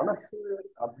இந்த மனசு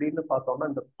அப்படின்னு பார்த்தோம்னா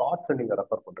இந்த தாட்ஸை நீங்க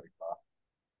ரெஃபர் பண்றீங்களா?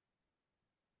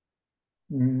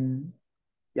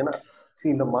 ஏன்னா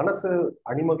இந்த மனசு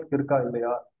அனிமல்ஸ்க்கு இருக்கா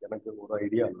இல்லையா எனக்கு ஒரு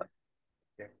ஐடியா இல்லை.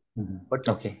 பட்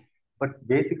பட்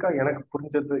பேசிக்கா எனக்கு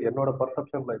புரிஞ்சது, என்னோட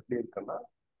பர்செப்ஷன்ல எப்படி இருக்குன்னா,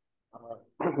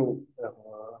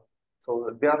 so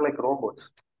they are like robots.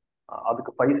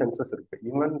 அதுக்கு 5 சென்சஸ் இருக்கு.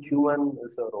 Even human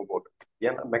is a robot.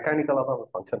 ஏன்னா மெக்கானிக்கலா தான்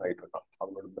அவன் ஃபங்க்ஷன் ஆயிட்டு இருக்கான்.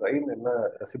 அவனோட பிரெயின் என்ன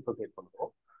ரெசிப்ரோகேட்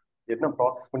பண்ணுறோம், என்ன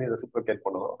ப்ராசஸ் பண்ணி ரெசிப்ரோகேட்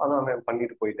பண்ணுறோம், அதை அவன்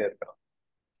பண்ணிட்டு போயிட்டே இருக்கான்.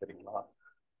 சரிங்களா?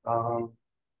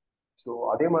 ஸோ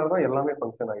அதே மாதிரி தான் எல்லாமே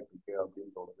ஃபங்க்ஷன் ஆகிட்டு இருக்கு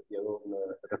அப்படின்னு தோணுது. ஏதோ ஒன்று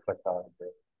ரிஃப்ளெக்ட் ஆகுது,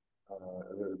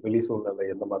 வெளி சூழ்நிலை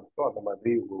எந்த மாதிரி இருக்கோ அந்த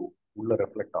மாதிரி உள்ள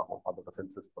ரெஃப்ளெக்ட் ஆகும். அதோட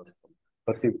சென்சஸ்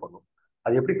பர்சீவ் பண்ணும்.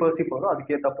 அது எப்படி பர்சீவ் பண்ணும்,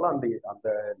 அதுக்கேற்றப்பல அந்த அந்த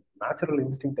நேச்சுரல்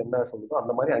இன்ஸ்டிங் என்ன சொல்லுதோ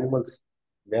அந்த மாதிரி அனிமல்ஸ்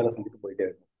வேலை செஞ்சுட்டு போயிட்டே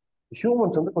இருக்கும்.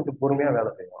 ஹியூமன்ஸ் வந்து கொஞ்சம் பொறுமையாக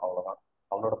வேலை செய்யும், அவ்வளோதான்.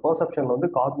 அவனோட பெர்செப்ஷன்ல வந்து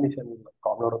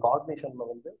அவனோட காக்னிஷன்ல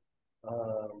வந்து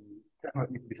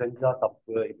இப்படி செஞ்சா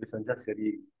தப்பு, இப்படி செஞ்சா சரி,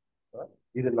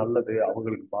 இது நல்லது,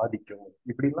 அவங்களுக்கு பாதிக்கும்,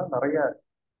 இப்படிலாம் நிறைய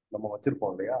நம்ம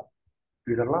வச்சிருப்போம் இல்லையா?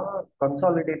 இதெல்லாம்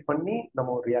கன்சாலிடேட் பண்ணி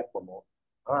நம்ம ரியாக்ட் பண்ணுவோம்.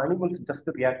 ஆனால் அனிமல்ஸ் ஜஸ்ட்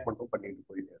ரியாக்ட் மட்டும் பண்ணிட்டு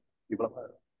போயிட்டு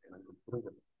இவ்வளவுதான் எனக்கு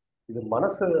புரிஞ்சது. இது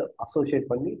மனசை அசோசியேட்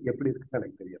பண்ணி எப்படி இருக்குன்னு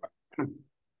எனக்கு தெரியல.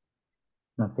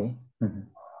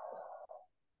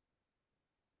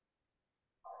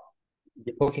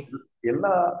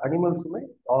 எல்லா அனிமல்ஸுமே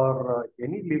or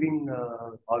any living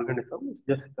organism is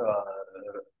just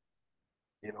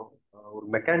ஒரு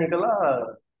மெக்கானிக்கலா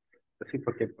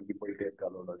ரெசிப்ரோகேட் பண்ணி போயிட்டே இருக்கு.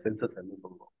 அதோட சென்சஸ் என்ன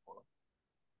சொல்லுவோம்.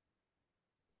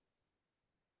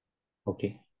 ஓகே.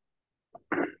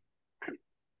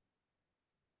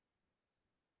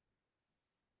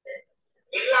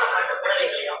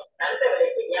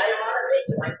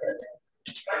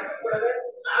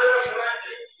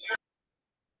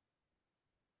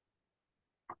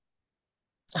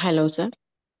 Hello sir.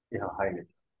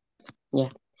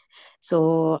 ஸோ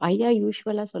ஐயா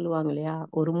யூஸ்வலா சொல்லுவாங்க இல்லையா,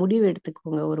 ஒரு முடிவு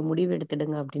எடுத்துக்கோங்க, ஒரு முடிவு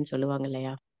எடுத்துடுங்க அப்படின்னு சொல்லுவாங்க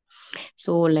இல்லையா?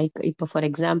 ஸோ லைக் இப்போ ஃபார்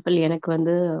எக்ஸாம்பிள் எனக்கு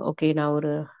வந்து ஓகே, நான்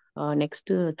ஒரு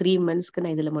நெக்ஸ்ட் 3 monthsக்கு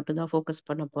நான் இதில் மட்டும் தான் ஃபோக்கஸ்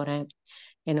பண்ண போறேன்.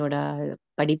 என்னோட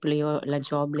படிப்புலையோ இல்லை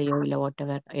ஜாப்லையோ இல்லை வாட்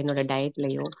எவர் என்னோட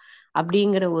டயட்லையோ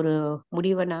அப்படிங்கிற ஒரு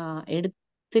முடிவை நான்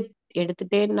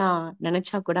எடுத்துட்டேன்னு நான்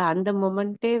நினைச்சா கூட அந்த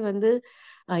மொமெண்ட்டே வந்து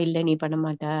இல்லை நீ பண்ண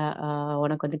மாட்ட,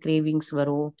 உனக்கு வந்து கிரேவிங்ஸ்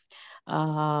வரும்,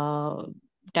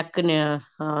 டக்குன்னு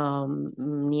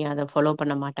நீ அதை ஃபாலோ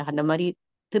பண்ண மாட்ட, அந்த மாதிரி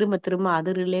திரும்ப திரும்ப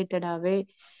அது ரிலேட்டடாகவே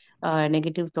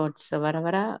நெகட்டிவ் தாட்ஸ் வர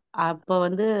வர அப்போ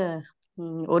வந்து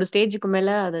ஒரு ஸ்டேஜுக்கு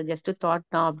மேலே அது ஜஸ்ட்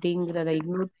தாட் தான் அப்படிங்கிறத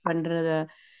இக்னோர் பண்ணுறத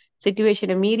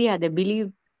சிச்சுவேஷனை மீறி அதை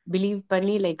பிலீவ்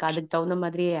பண்ணி லைக் அதுக்கு தகுந்த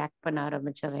மாதிரியே ஆக்ட் பண்ண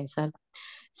ஆரம்பிச்சவன் சார்.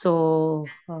 ஸோ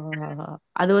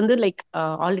அது வந்து லைக்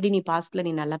ஆல்ரெடி நீ பாஸ்ட்ல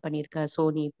நீ நல்லா பண்ணியிருக்க, ஸோ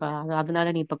நீ இப்போ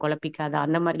அதனால நீ இப்போ குழப்பிக்காத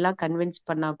அந்த மாதிரிலாம் கன்வின்ஸ்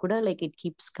பண்ணா கூட like it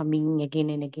keeps coming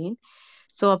again and again.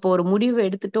 So அப்போ ஒரு முடிவு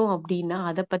எடுத்துட்டோம் அப்படின்னா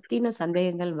அதை பத்தின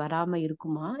சந்தேகங்கள் வராம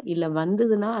இருக்குமா, இல்லை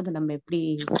வந்ததுன்னா அதை நம்ம எப்படி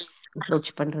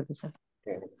அப்ரோச் பண்றது சார்?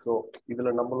 ஸோ இதுல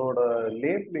நம்மளோட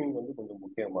லேபிளிங் வந்து கொஞ்சம்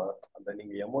முக்கியமா. அந்த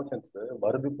நீங்க எமோஷன்ஸ்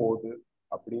வருது போகுது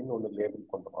அப்படின்னு ஒன்று லேபிள்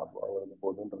பண்றோம், வருது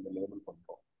போகுதுன்றது லேபிள்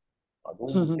பண்றோம்,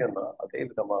 அதுவும் முக்கியம் தான். அதே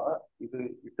விதமா இது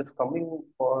it is coming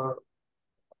for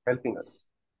helping as.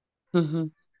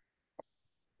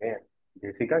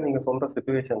 பேசிக்கா நீங்க சொல்ற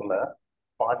சிச்சுவேஷன்ல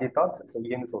பாதி தாட்ஸ்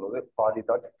செய்யன்னு சொல்லுது, பாதி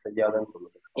தாட்ஸ் செய்யாதன்னு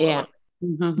சொல்லுது.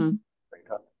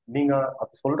 நீங்க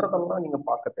அது சொல்றதெல்லாம் நீங்க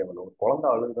பார்க்க தேவையில்லை. ஒரு குழந்தை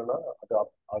அழுகுதுன்னா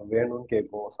அது வேணும்னு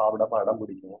கேட்கும், சாப்பிடாம அடம்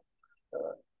பிடிக்கும்.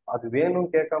 அது வேணும்னு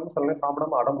கேட்காம சில நேரம்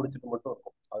சாப்பிடாம அடம் பிடிச்சிட்டு மட்டும்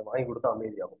இருக்கும், அது வாங்கி கொடுத்தா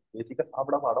அமைதியாகும். பேசிக்கா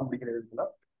சாப்பிடாம அடம் பிடிக்கிறதுக்குன்னா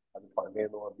அது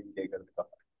வேணும் அப்படின்னு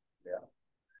கேட்கறதுக்காக இல்லையா?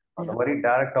 அந்த மாதிரி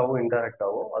டைரக்டாவும்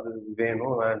இன்டைரக்டாவும் அது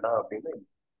வேணும் வேண்டாம் அப்படின்னு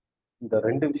இந்த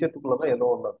 2 விஷயத்துக்குள்ளதான் ஏதோ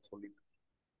ஒன்று அது சொல்லிட்டு.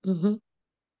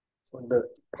 இந்த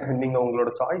நீங்க உங்களோட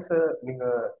சாய்ஸை நீங்க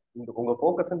உங்க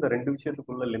ஃபோக்கஸ் இந்த 2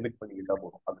 விஷயத்துக்குள்ள லிமிட் பண்ணிக்கிட்டா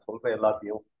போதும். அது சொல்ற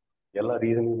எல்லாத்தையும் எல்லா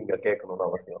ரீசனையும் நீங்க கேட்கணும்னு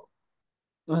அவசியம்.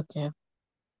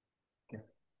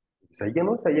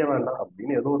 செய்யணும் செய்ய வேண்டாம்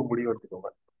அப்படின்னு ஏதோ ஒரு முடிவு எடுத்துக்கோங்க.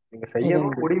 நீங்க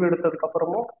செய்யணும் முடிவு எடுத்ததுக்கு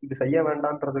அப்புறமும் இது செய்ய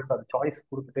வேண்டாம்ன்றதுக்கு அது சாய்ஸ்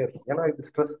கொடுத்துட்டே இருக்கும். ஏன்னா இது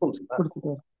ஸ்ட்ரெஸ்ஃபுல்,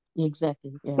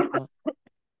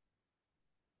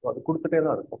 அது கொடுத்துட்டே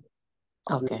தான் இருக்கும்.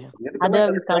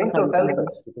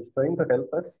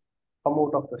 come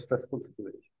out of the stressful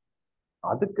situation.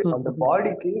 அதுக்கு அந்த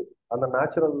பாடிக்கு, அந்த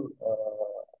நேச்சுரல்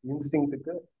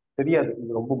இன்ஸ்டிங்க்ட்டுக்கு தெரியாது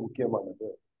இது ரொம்ப முக்கியமானது,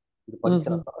 இது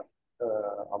படிச்சா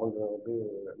அவங்க வந்து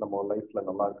நம்ம லைஃப்ல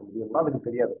நல்லா இருக்க முடியும்னா அதுக்கு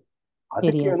தெரியாது.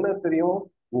 அதுக்கு என்ன தெரியும்,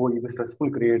 ஓ இது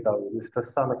ஸ்ட்ரெஸ்ஃபுல் கிரியேட் ஆகுது, இது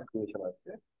ஸ்ட்ரெஸ் ஆன சிச்சுவேஷனா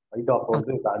இருக்கு, இது அப்போ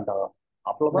வந்து வேண்டாம்,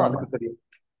 அப்பதான் அதுக்கு தெரியும்.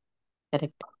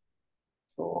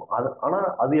 ஸோ அது ஆனா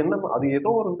அது என்ன, அது ஏதோ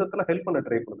ஒரு விதத்துல ஹெல்ப் பண்ண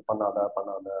ட்ரை பண்ணுது, பண்ணாத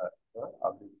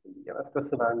அப்படின்னு சொல்லி. ஏன்னா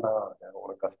ஸ்ட்ரெஸ் வேண்டாம்,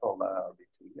 உனக்கு கஷ்டம் இல்லை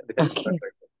அப்படின்னு சொல்லி அது ஹெல்ப் பண்ண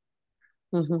ட்ரை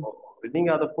பண்ணுது. நீங்க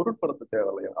அதை பொருட்படுத்த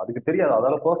தேவையில்லையா, அதுக்கு தெரியாது,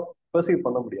 அதால பெர்சீவ்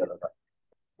பண்ண முடியாது.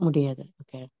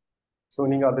 ஸோ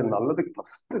நீங்க அது நல்லதுக்கு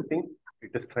first thing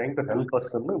it is trying to help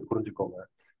அஸ்ன்னு புரிஞ்சுக்கோங்க.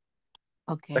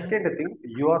 Second thing,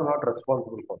 you are not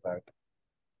responsible for that.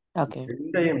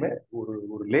 ரெண்டையுமே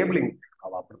ஒரு லேபிளிங்,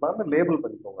 அவ அப்படிதான் லேபிள்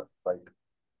பண்ணிக்கோங்க. ரைட்,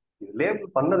 இது லேபிள்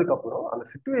பண்ணதுக்கு அப்புறம் அந்த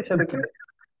சிச்சுவேஷனுக்கு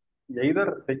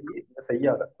எய்தர்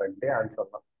செய்யாத ரெண்டே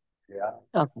ஆன்சர் தான் இல்லையா?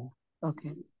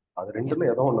 அது ரெண்டுல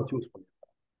ஏதோ ஒண்ணு சூஸ்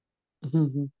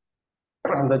பண்ணிருக்கேன்.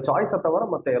 அந்த சாய்ஸை தவிர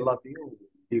மத்த எல்லாத்தையும்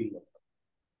டீல் பண்ணுறேன்.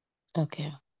 Okay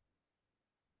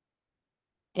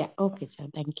okay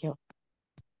sir, thank you.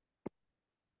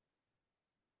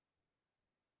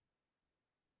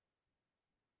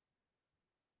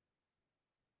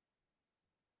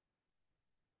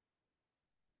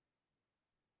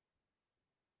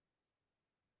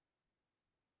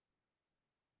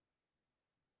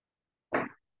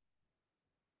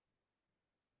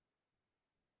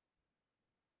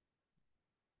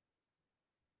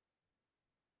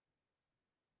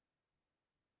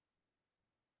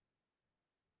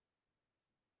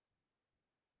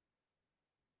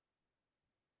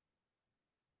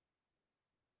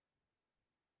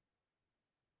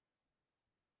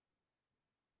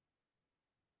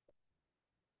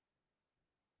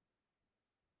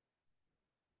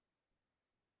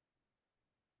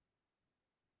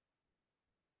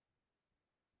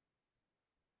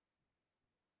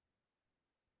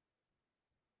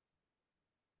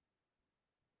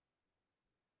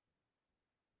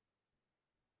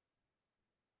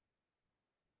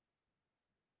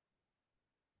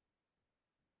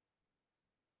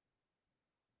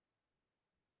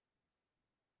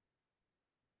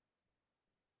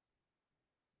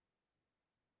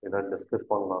 ஏதாவது டிஸ்கஸ்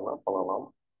பண்ணலாம்.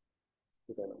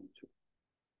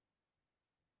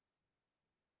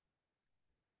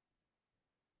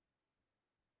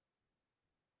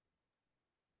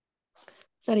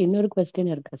 சார் இன்னொரு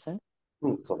கொஸ்டின் இருக்கு சார்.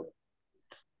 சொல்லுங்க.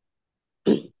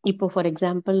 இப்போ ஃபார்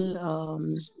எக்ஸாம்பிள்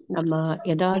நம்ம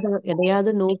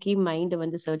எதையாவது நோக்கி மைண்ட்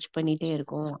வந்து சர்ச் பண்ணிட்டே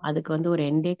இருக்கோம், அதுக்கு வந்து ஒரு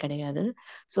எண்டே கிடையாது.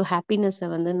 ஸோ ஹாப்பினஸை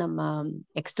வந்து நம்ம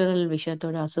எக்ஸ்டர்னல்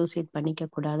விஷயத்தோட அசோசியேட் பண்ணிக்க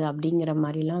கூடாது அப்படிங்கிற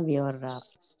மாதிரிலாம் வியர்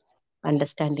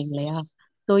அண்டர்ஸ்டாண்டிங் இல்லையா?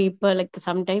 ஸோ இப்போ லைக்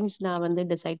சம்டைம்ஸ் நான் வந்து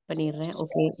டிசைட் பண்ணிடுறேன்,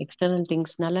 ஓகே எக்ஸ்டர்னல்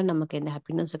திங்ஸ்னால நமக்கு எந்த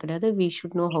ஹாப்பினஸும் கிடையாது, we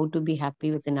should know how to be happy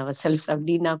with in our cells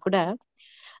அப்படின்னா கூட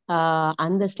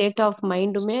அந்த ஸ்டேட் ஆஃப்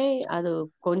மைண்டுமே அது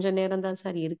கொஞ்ச நேரம் தான்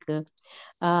சார் இருக்கு.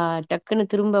 டக்குன்னு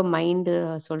திரும்ப மைண்டு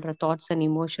சொல்ற தாட்ஸ் அண்ட்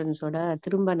இமோஷன்ஸோட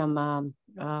திரும்ப நம்ம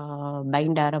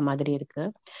பைண்ட் ஆகிற மாதிரி இருக்கு.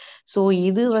 ஸோ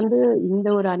இது வந்து இந்த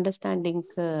ஒரு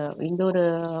அண்டர்ஸ்டாண்டிங்க்கு, இந்த ஒரு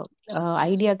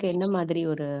ஐடியாவுக்கு என்ன மாதிரி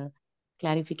ஒரு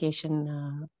கிளாரிஃபிகேஷன்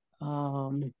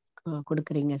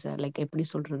கொடுக்குறீங்க சார்? லைக் எப்படி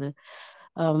சொல்றது,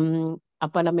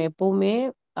 அப்ப நம்ம எப்பவுமே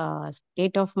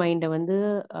ஸ்டேட் ஆஃப் மைண்டை வந்து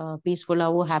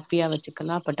பீஸ்ஃபுல்லாவோ ஹாப்பியா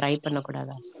வச்சுக்கலாம், அப்ப ட்ரை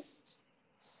பண்ணக்கூடாதா?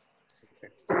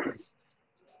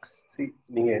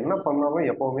 நீங்க என்ன பண்ணாலும்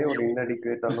எப்பவுமே ஒரு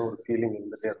இன்அடிக்குவேட்டான ஒரு ஃபீலிங்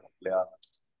இருந்துட்டே இருக்கும் இல்லையா?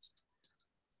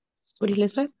 புரியல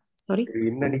சார், சாரி.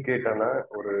 இன்அடிக்குவேட்டான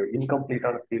ஒரு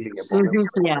இன்கம்ப்ளீட்டான ஃபீலிங்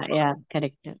எப்பவுமே.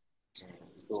 கரெக்ட்.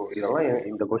 ஸோ இதெல்லாம்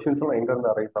இந்த கொஸ்டின்ஸ் எல்லாம் எங்க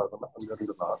இருந்து அரைஸ் ஆகுதுன்னா அங்க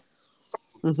இருந்து தான்,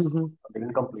 அந்த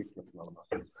இன்கம்ப்ளீட்னஸ்னால தான்.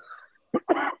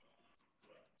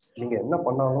 நீங்க என்ன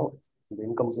பண்ணாலும் இந்த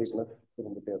இன்கம்ப்ளீட்னஸ்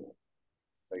இருந்துட்டே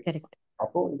இருக்கும்.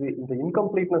 அப்போ இந்த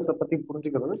இன்கம்ப்ளீட்னஸ் பத்தி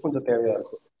புரிஞ்சுக்கிறது கொஞ்சம் தேவையா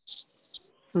இருக்கு.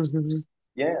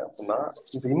 ஏன் அப்படின்னா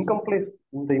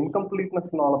இந்த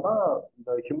இன்கம்ப்ளீட்னஸ்னாலதான் இந்த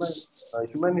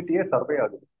ஹியூமனிட்டியே சர்வே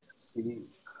ஆகுது.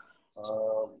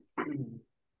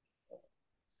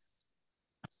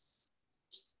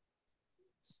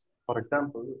 ஃபார்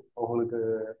எக்ஸாம்பிள், உங்களுக்கு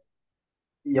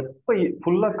எப்ப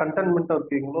ஃபுல்லா கண்டென்ட்மெண்டா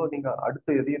இருக்கீங்களோ நீங்க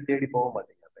அடுத்து எதையும் தேடி போக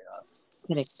மாட்டீங்க இல்லையா?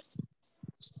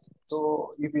 ஸோ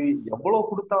இது எவ்வளவு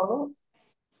கொடுத்தாலும்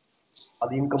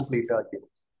அது இன்கம்ப்ளீட்டா ஆகிடும்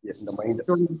இந்த மைண்ட்.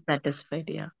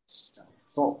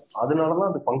 ஸோ அதனாலதான்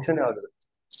அது ஃபங்க்ஷனே ஆகுது.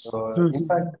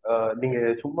 இன்ஃபேக்ட் நீங்க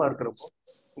சும்மா இருக்கிறப்போ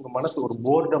உங்க மனசு ஒரு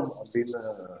போர்டம் அப்படின்னு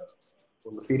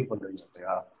ஒன்று ஃபீல் பண்றீங்க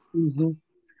இல்லையா,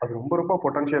 அது ரொம்ப ரொம்ப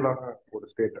பொட்டன்ஷியலான ஒரு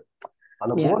ஸ்டேட்.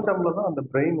 அந்த போர்டம்ல தான் அந்த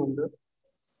பிரெயின் வந்து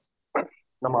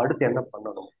நம்ம அடுத்து என்ன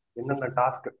பண்ணணும், என்னென்ன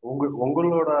டாஸ்க்,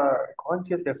 உங்களோட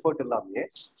கான்சியஸ் எஃபர்ட் இல்லாமே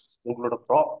உங்களோட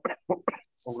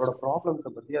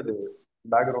ப்ராப்ளம்ஸை பத்தி அது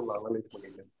பேக்ரவுண்ட்ல அனலைஸ்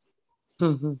பண்ணிடுது.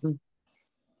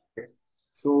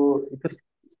 ஸோ இட் இஸ்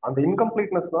அந்த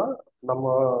இன்கம்ப்ளீட்னஸ் தான் நம்ம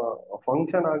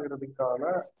ஃபங்க்ஷன் ஆகிறதுக்கான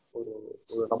ஒரு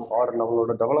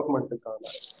நம்மளோட டெவலப்மெண்ட்டுக்கான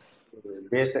ஒரு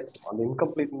பேசிக். அந்த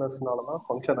இன்கம்ப்ளீட்னஸ்னால தான்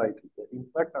ஃபங்க்ஷன் ஆகிட்டு இருக்கு.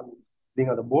 இன்ஃபேக்ட்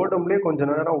நீங்கள் அந்த போர்டம்லேயே கொஞ்ச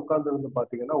நேரம் உட்கார்ந்து இருந்து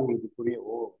பார்த்தீங்கன்னா உங்களுக்கு புரியும்,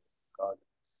 ஓ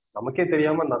நமக்கே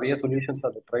தெரியாம நிறைய சொல்யூஷன்ஸ்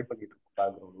அதை ட்ரை பண்ணிட்டு இருக்கோம்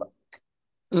பேக்ரவுண்ட்ல.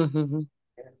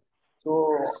 ஸோ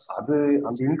அது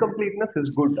அந்த இன்கம்ப்ளீட்னஸ்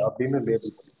இஸ் குட் அப்படின்னு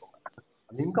லேபிள் பண்ணிக்கோங்க.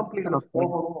 அந்த இன்கம்ப்ளீட்னஸ்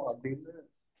போகணும் அப்படின்னு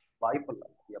வாய்ப்பு இல்லை,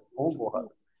 எப்பவும்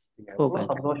போகாது. நீங்க எவ்வளவு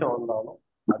சந்தோஷம் வந்தாலும்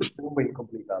அது திரும்ப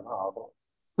இன்கம்ப்ளீட்டா தான் ஆகும்.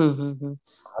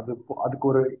 அதுக்கு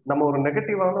நம்ம ஒரு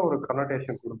நெகட்டிவான ஒரு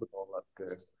கனோட்டேஷன் கொடுத்துட்டோம். அதுக்கு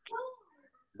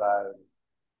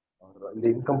இந்த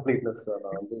இன்கம்ப்ளீட்னஸ்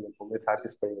நான் வந்து எப்பவுமே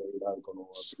சாட்டிஸ்ஃபைடா இருக்கணும்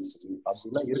அப்படின்னு சொல்லி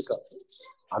அப்படிலாம் இருக்காது.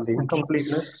 அந்த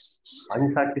இன்கம்ப்ளீட்னஸ்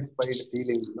அன்சாட்டிஸ்ஃபைடு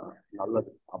ஃபீலிங் தான்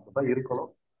நல்லது, அப்படிதான்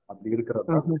இருக்கணும். அப்படி இருக்கிறது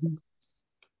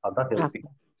அதான் healthy.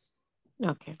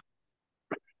 Okay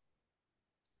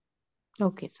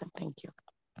okay sir, thank you.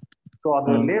 So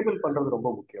அதை லேபிள் பண்றது ரொம்ப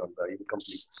முக்கியம். அந்த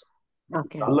இன்கம்ப்ளீட்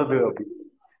நல்லது அப்படின்னு,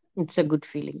 it's a good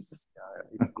feeling.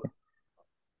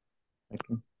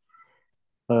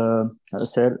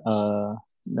 Sir,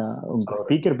 உங்க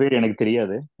ஸ்பீக்கர் பேர் எனக்கு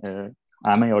தெரியாது.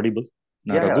 am I audible?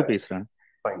 நான் ரகு பேசுறேன்.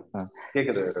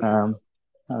 கேக்குது.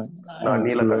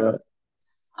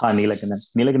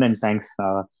 நீலகண்டன், தேங்க்ஸ்.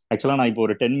 ஆக்சுவலா நான் இப்போ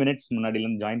ஒரு 10 minutes முன்னாடில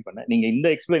இருந்து ஜாயின் பண்ணேன். நீங்க இந்த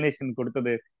எக்ஸ்பிளனேஷன்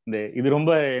கொடுத்தது, இது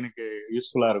ரொம்ப எனக்கு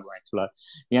யூஸ்ஃபுல்லா இருக்கும். ஆக்சுவலா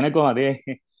எனக்கும் அதே,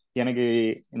 எனக்கு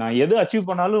நான் எது அச்சீவ்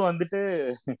பண்ணாலும் வந்துட்டு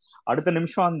அடுத்த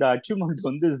நிமிஷம் அந்த அச்சீவ்மெண்ட்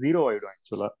வந்து 0 ஆயிடும்.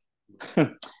 ஆக்சுவலா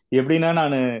எப்படின்னா,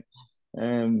 நான்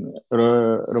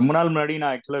ரொம்ப நாள் முன்னாடி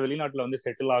நான் ஆக்சுவலா வெளிநாட்டுல வந்து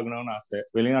செட்டில் ஆகணும்னு ஆசை.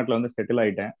 வெளிநாட்டுல வந்து செட்டில்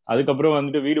ஆயிட்டேன். அதுக்கப்புறம்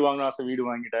வந்துட்டு வீடு வாங்கணும் ஆசை, வீடு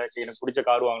வாங்கிட்டேன். எனக்கு பிடிச்ச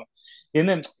கார் வாங்கணும்.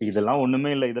 என்ன இதெல்லாம்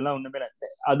ஒண்ணுமே இல்லை, இதெல்லாம் ஒண்ணுமே இல்லை.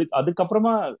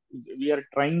 அதுக்கப்புறமா we are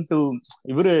trying to,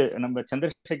 இவரு நம்ம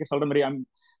சந்திரசேகர் சொல்ற மாதிரி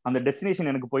அந்த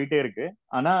டெஸ்டினேஷன் எனக்கு போயிட்டே இருக்கு.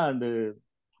 ஆனா அது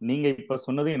நீங்க இப்ப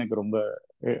சொன்னது எனக்கு ரொம்ப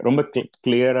ரொம்ப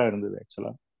கிளியரா இருந்தது.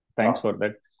 ஆக்சுவலா தேங்க்ஸ் ஃபார்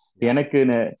தட்.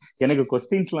 எனக்கு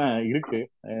கொஸ்டின்ஸ்லாம் இருக்கு.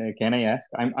 Can I ask?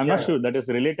 I'm not sure that is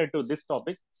related to this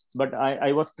topic, but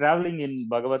I was traveling in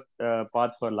Bagavath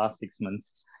path for last 6 months.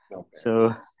 So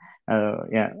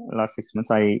yeah, last 6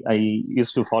 months I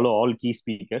used to follow all key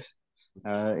speakers.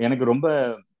 எனக்கு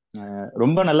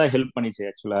ரொம்ப நல்லா help பண்ணிச்சு.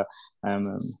 ஆக்சுவலா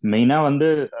மெயினா வந்து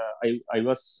I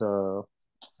was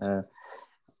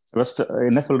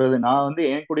என்ன சொல்றது, நான் வந்து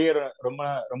என் கூடயே ரொம்ப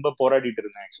ரொம்ப போராடிட்டு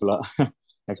இருந்தேன். ஆக்சுவலா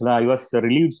I was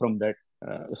relieved from that.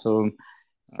 So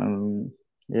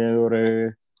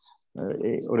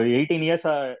ஒரு 18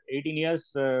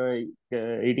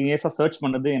 இயர்ஸா சர்ச்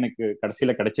பண்ணது எனக்கு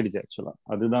கடைசியில கிடைச்சிடுச்சு. ஆக்சுவலா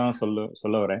அதுதான்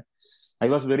சொல்ல வரேன். I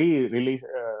was very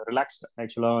relaxed.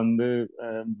 ஆக்சுவலா வந்து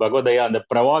பகவதயா அந்த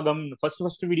பிரவாகம்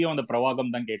ஃபர்ஸ்ட் வீடியோ அந்த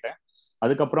பிரவாகம் தான் கேட்டேன்.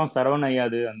 அதுக்கப்புறம் சரவண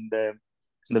ஐயாது அந்த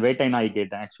வேட்டை நாய்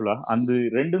கேட்டேன். ஆக்சுவலா அந்த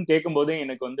ரெண்டும் கேட்கும் போதே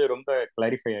எனக்கு வந்து ரொம்ப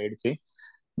கிளாரிஃபை ஆயிடுச்சு.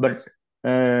 பட்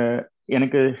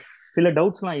எனக்கு சில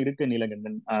டவுட்ஸ்லாம் இருக்கு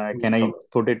Neelakandan. Can I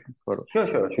put it for?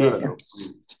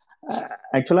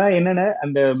 ஆக்சுவலா என்னன்னா,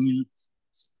 அந்த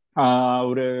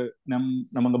ஒரு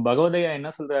நமக்கு பகவதையா என்ன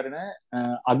சொல்றாருன்னா,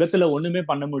 அகத்துல ஒண்ணுமே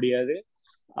பண்ண முடியாது,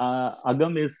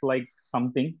 அகம் இஸ் லைக்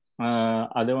சம்திங்,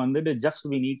 அதை வந்துட்டு just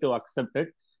we need to accept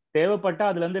it. தேவைப்பட்டா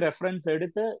அதுல இருந்து ரெஃபரன்ஸ்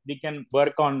எடுத்து we can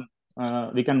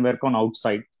work on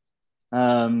outside.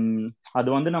 அது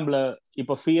வந்து நம்மள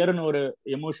இப்போ ஃபியர்னு ஒரு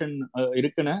எமோஷன்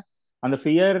இருக்குன்னு, அந்த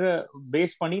ஃபியர்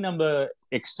பேஸ் பண்ணி நம்ம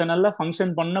எக்ஸ்டர்னலா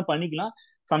ஃபங்க்ஷன் பண்ணிக்கலாம்.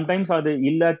 சம்டைம்ஸ் அது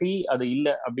இல்லாட்டி அது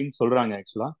இல்லை அப்படின்னு சொல்றாங்க.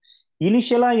 ஆக்சுவலா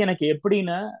இனிஷியலா எனக்கு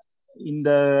எப்படின்னா, இந்த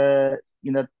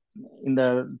இந்த இந்த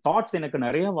தாட்ஸ் எனக்கு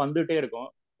நிறைய வந்துட்டே இருக்கும்.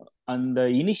 அந்த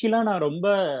இனிஷியலா நான் ரொம்ப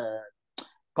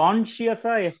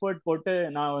கான்சியஸா எஃபர்ட் போட்டு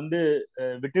நான் வந்து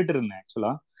விட்டுட்டு இருந்தேன்.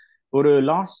 ஆக்சுவலா ஒரு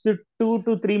லாஸ்ட் 2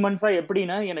 to 3 months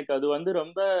எப்படின்னா, எனக்கு அது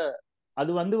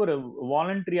வந்து ஒரு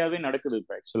வாலண்டரியாவே நடக்குது.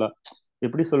 இப்போ ஆக்சுவலா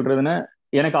எப்படி சொல்றதுன்னா,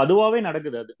 எனக்கு அதுவாவே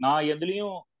நடக்குது. அது நான்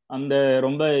எதுலயும் அந்த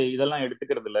ரொம்ப இதெல்லாம்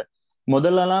எடுத்துக்கிறது இல்லை.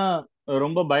 முதல்லலாம்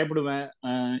ரொம்ப பயப்படுவேன்,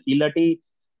 இல்லாட்டி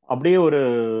அப்படியே ஒரு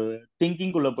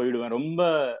திங்கிங்குள்ள போயிடுவேன். ரொம்ப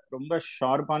ரொம்ப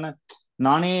ஷார்ப்பான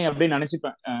நானே அப்படியே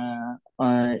நினைச்சுப்பேன்.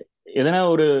 எதனா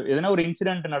ஒரு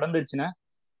இன்சிடென்ட் நடந்துருச்சுன்னா,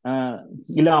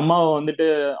 இல்ல அம்மாவை வந்துட்டு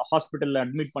ஹாஸ்பிட்டல்ல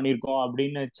அட்மிட் பண்ணிருக்கோம்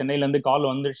அப்படின்னு சென்னையில இருந்து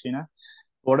கால் வந்துருச்சுன்னா,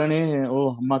 உடனே ஓ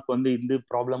அம்மாக்கு வந்து இது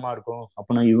ப்ராப்ளமா இருக்கும்,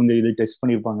 அப்பனா இவங்க இது டெஸ்ட்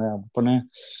பண்ணியிருப்பாங்க, அப்பனா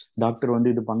டாக்டர்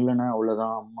வந்து இது பண்ணலன்னா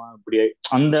அவ்வளவுதான் அம்மா இப்படியே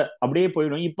அந்த அப்படியே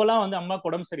போயிடும். இப்பெல்லாம் வந்து அம்மாக்கு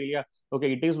உடம்பு சரியில்லையா, okay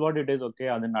it is what it is, okay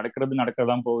அது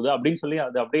நடக்கிறதான் போகுது அப்படின்னு சொல்லி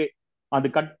அது அப்படியே அது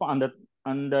அந்த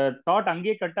அந்த தாட்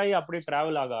அங்கேயே கட் ஆகி அப்படியே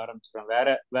டிராவல் ஆக ஆரம்பிச்சிடும். வேற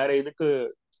வேற இதுக்கு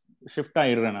ஷிஃப்ட்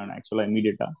ஆயிடுறேன் நான் ஆக்சுவலா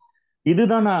இமீடியட்டா.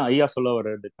 இதுதான் நான் ஐயா சொல்ல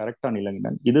வர்றது கரெக்டா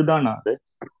நிலங்கடன்? இதுதான் நான் அது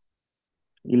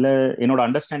இல்ல என்னோட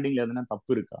அண்டர்ஸ்டாண்டிங்ல எதுனா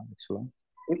தப்பு இருக்கா ஆக்சுவலா?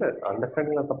 இல்ல,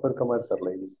 அண்டர்ஸ்டாண்டிங்ல தப்பு இருக்க மாதிரி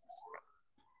தெரியல. இது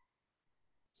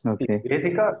ஓகே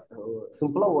பேசிக்கா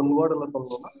சிம்பிளா ஒன் வேர்டுல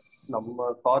சொல்லணும்னா, நம்ம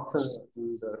தாட்ஸ்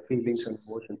இந்த ஃபீலிங்ஸ் அண்ட்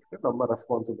எமோஷன்ஸ்க்கு நம்ம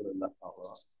ரெஸ்பான்சிபிள் இல்லை,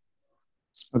 அவ்வளவுதான்.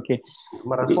 ஓகே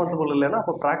நம்ம ரெஸ்பான்சிபிள் இல்லைன்னா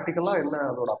அப்போ ப்ராக்டிக்கலா என்ன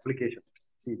அதோட application?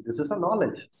 This is a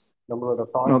knowledge. நம்மளோட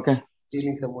தாட்ஸ், ஓகே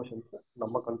ஃபீலிங்ஸ், எமோஷன்ஸ்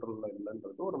நம்ம கண்ட்ரோல்ல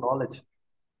இல்லைன்றது ஒரு நாலேஜ்.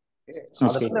 ஓகே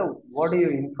அதுல வாட் யூ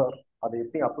இன்ஃபர், அதை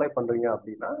எப்படி அப்ளை பண்றீங்க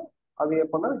அப்படின்னா, அது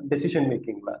எப்பன்னா டெசிஷன்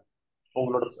மேக்கிங்ல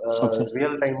உங்களோட ஓகே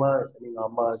ரியல் டைமா நீங்க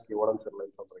அம்மாக்கு உடம்பு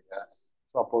சரியில்லைன்னு சொல்றீங்க.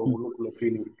 ஸோ அப்போ உள்ளுக்குள்ள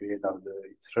ஃபீலிங்ஸ் கிரியேட் ஆகுது,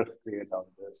 ஸ்ட்ரெஸ் கிரியேட்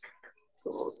ஆகுது. So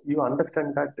you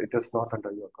understand that it is not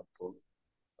under your control.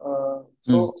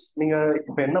 So நீங்க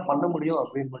இப்ப என்ன பண்ண முடியும்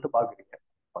அப்படின்னு மட்டும் பாக்குறீங்க.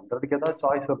 பண்றதுக்கு ஏதாவது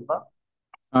சாய்ஸ் இருந்தா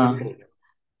எடுக்கிறீங்க,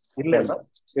 இல்லைன்னா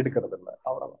எடுக்கிறது இல்லை,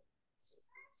 அவ்வளவுதான்.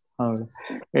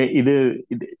 இது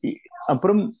இது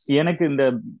அப்புறம் எனக்கு இந்த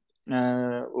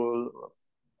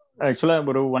ஆக்சுவலா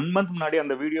ஒரு 1 மந்த் முன்னாடி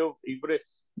அந்த வீடியோ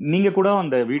நீங்க கூட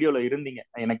அந்த வீடியோல இருந்தீங்க,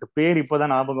 எனக்கு பேர்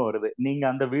இப்பதான் ஞாபகம் வருது. நீங்க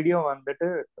அந்த வீடியோ வந்துட்டு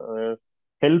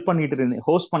ஹெல்ப் பண்ணிட்டு இருந்தீங்க,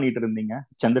 ஹோஸ்ட் பண்ணிட்டு இருந்தீங்க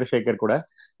சந்திரசேகர் கூட,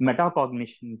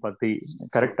 மெட்டாகாக்னிஷன் பத்தி.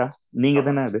 கரெக்டா? நீங்க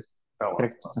தானே அது?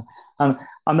 கரெக்ட்.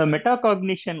 அந்த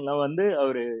மெட்டாகாக்னிஷன்ல வந்து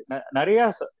அவரு நிறைய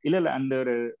இல்ல அந்த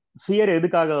ஒரு ஃபியர்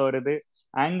எதுக்காக வருது,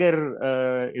 ஆங்கர்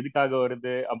எதுக்காக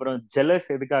வருது, அப்புறம் ஜெலஸ்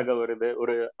எதுக்காக வருது,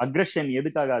 ஒரு அக்ரெஷன்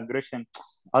எதுக்காக அக்ரெஷன்,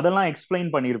 அதெல்லாம் எக்ஸ்பிளைன்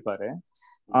பண்ணியிருப்பாரு.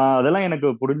 அதெல்லாம் எனக்கு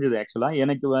புரிஞ்சுது. ஆக்சுவலா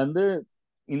எனக்கு வந்து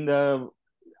இந்த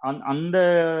அந்த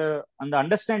அந்த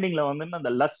அண்டர்ஸ்டாண்டிங்ல வந்து அந்த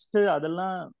லஸ்ட்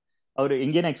அதெல்லாம் அவர்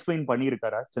எங்கேயும் எக்ஸ்பிளைன்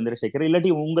பண்ணியிருக்காரா சந்திரசேகர்?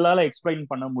 இல்லாட்டி உங்களால எக்ஸ்பிளைன்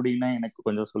பண்ண முடியும்னா எனக்கு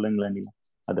கொஞ்சம் சொல்லுங்களேன் நீங்க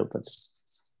அதை பத்தி.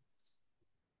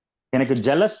 எனக்கு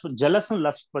ஜெலஸும்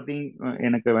லஸ்ட் பத்தி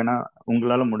எனக்கு வேணா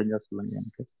உங்களால முடிஞ்சா சொல்லுங்க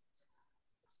எனக்கு.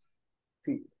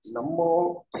 நம்ம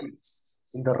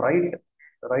இந்த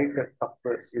ரைட்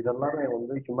தப்பு இதெல்லாமே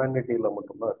வந்து ஹியூமனிட்டியில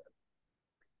மட்டும்தான் இருக்கு.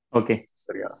 ஓகே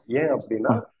சரியா? ஏன்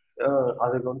அப்படின்னா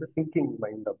அதுக்கு வந்து திங்கிங்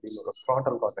மைண்ட் அப்படின்னு ஒரு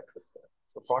ஃப்ராண்டல் கார்டெக்ஸ் இருக்கு.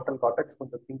 ஸோ ஃப்ராண்டல் கார்டெக்ஸ்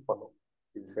கொஞ்சம் திங்க் பண்ணும்,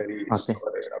 இது சரி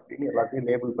அப்படின்னு எல்லாத்தையும்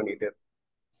லேபிள் பண்ணிட்டே இருக்கு.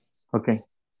 ஓகே.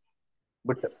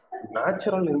 பட்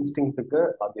நேச்சுரல் இன்ஸ்டிங்க்ட்டுக்கு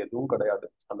அது எதுவும் கிடையாது.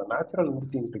 அந்த நேச்சுரல்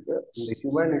இன்ஸ்டிங்க்ட்டுக்கு இந்த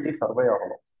ஹியூமனிட்டி சர்வை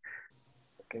ஆகணும்.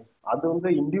 ஓகே, அது வந்து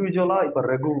இண்டிவிஜுவலா இப்ப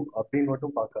ரெகு அப்படின்னு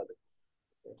மட்டும் பார்க்காது.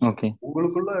 ஓகே,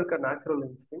 உங்களுக்குள்ள இருக்க நேச்சுரல்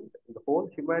இன்ஸ்டிங் இந்த ஹோல்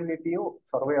ஹியூமனிட்டியும்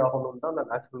சர்வே ஆகணும்னு தான் அந்த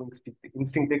நேச்சுரல்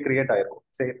இன்ஸ்டிங்கே கிரியேட் ஆயிருக்கும்.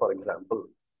 சே ஃபார் எக்ஸாம்பிள்,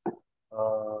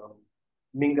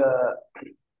 நீங்க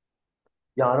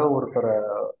யாரோ ஒருத்தரை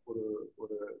ஒரு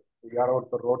ஒரு யாரோ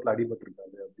ஒருத்தர் ரோட்ல அடிபட்டு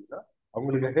இருக்காரு அப்படின்னா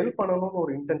அவங்களுக்கு ஹெல்ப் பண்ணணும்னு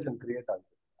ஒரு இன்டென்ஷன் கிரியேட்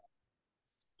ஆகுது.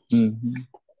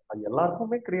 அது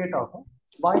எல்லாருக்குமே கிரியேட் ஆகும்,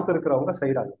 வாய்ப்பு இருக்கிறவங்க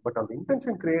செய்யறாங்க. பட் அந்த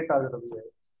இன்டென்ஷன் கிரியேட் ஆகுறது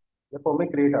எப்பவுமே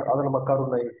கிரியேட் ஆகும். அதை நம்ம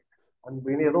கருணை அண்ட்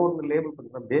ஏதோ ஒன்று லேபிள்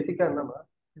பண்ணிக்கலாம். பேசிக்கா என்னன்னா,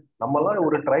 நம்மலாம்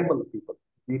ஒரு tribal people,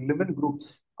 we live in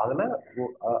groups. அதுல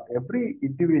every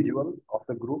individual of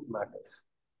the group matters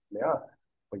இல்லையா?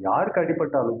 இப்போ யாருக்கு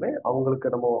அடிபட்டாலுமே அவங்களுக்கு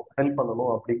நம்ம ஹெல்ப்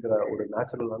பண்ணணும் அப்படிங்கிற ஒரு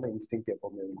நேச்சுரலான இன்ஸ்டிங்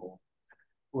எப்பவுமே இருக்கும்.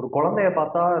 ஒரு குழந்தைய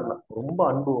பார்த்தா ரொம்ப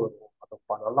அன்பு வரும்,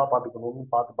 அதை நல்லா பார்த்துக்கணும்னு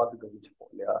பார்த்து கவனிச்சுப்போம்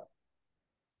இல்லையா?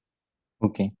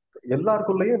 ஓகே.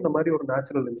 எல்லாருக்குள்ளேயும் இந்த மாதிரி ஒரு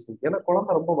நேச்சுரல் இன்ஸ்டிங். ஏன்னா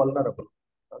குழந்தை ரொம்ப வல்னரபிள்,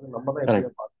 அது நம்ம தான்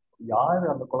எப்படியோ பார்த்து யாரு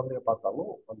அந்த குழந்தைய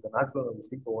பார்த்தாலும் அந்த நேச்சுரல்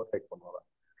இன்ஸ்டிங் ஓவர் டேக் பண்ணுவாங்க.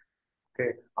 ஓகே,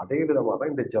 அதே விதமாக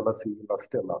தான் இந்த ஜெலசி,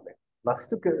 லஸ்ட் எல்லாமே.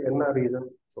 லஸ்ட்டுக்கு என்ன reason?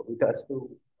 So it has to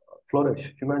flourish,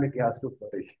 humanity has to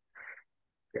flourish.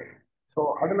 Okay, so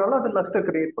அதனால அது லஸ்ட்டை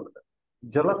கிரியேட் பண்ணுது.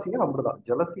 ஜெலசியும் அப்படிதான்.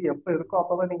 ஜெலசி எப்போ இருக்கோ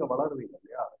அப்போதான் நீங்க வளருவீங்க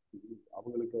இல்லையா?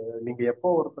 அவங்களுக்கு நீங்க எப்போ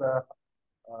ஒருத்தர்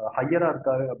ஹையரா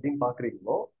இருக்காரு அப்படின்னு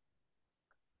பாக்குறீங்களோ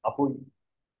அப்போ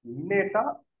இன்னேட்டா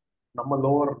நம்ம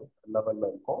லோவர் லெவல்ல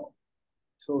இருக்கோம்.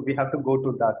 So we have to go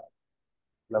to that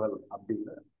level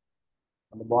அப்படின்னு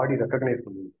அந்த பாடி ரெக்கக்னைஸ்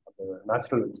பண்ணுது, அந்த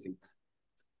நேச்சுரல் இன்ஸ்டிங்ஸ்.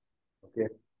 ஓகே,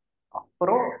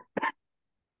 அப்புறம்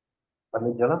அந்த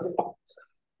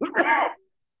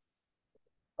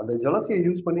ஜலசியை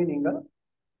யூஸ் பண்ணி நீங்க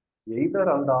எய்தர்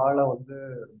அந்த ஆளை வந்து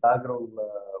பேக்ரவுண்ட்ல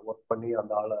ஒர்க் பண்ணி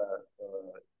அந்த ஆளை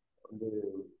வந்து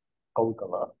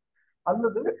கவுக்கலாம்,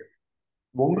 அல்லது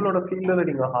உங்களோட ஃபீல்டில்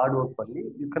நீங்க ஹார்ட் ஒர்க் பண்ணி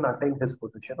you can attain his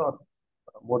position R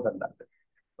more then that.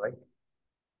 Right?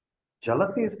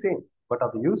 Jealousy is same, but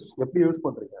அதை எப்படி யூஸ்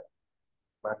பண்றீங்க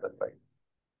மேட்டர். ரைட்?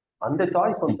 அந்த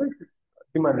சாய்ஸ் வந்து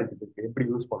ஹியூமனிட்டி எப்படி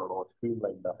யூஸ் பண்ணணும், ஸ்ட்ரீம்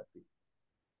லைன் தான்.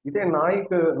 இதே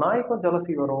நாய்க்கும்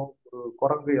ஜலசி வரும், ஒரு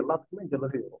குரங்கு எல்லாத்துக்குமே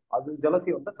ஜலசி வரும். அது ஜலசி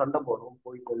வந்து சண்டை போடும்,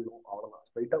 போய் கொள்ளும், அவ்வளவுதான்.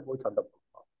 ஸ்ட்ரைட்டா போய் சண்டை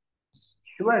போடலாம்.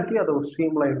 ஹியூமனிட்டி அதை ஒரு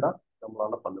ஸ்ட்ரீம் லைன் தான்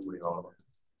நம்மளால பண்ண முடியும், அவ்வளவுதான்.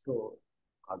 ஸோ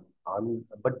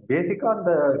பட் பேசிக்கா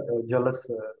அந்த ஜெலஸ்,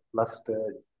 லஸ்ட்,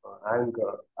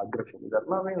 ஆங்கர், அக்ரெஷன் இது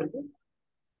எல்லாமே வந்து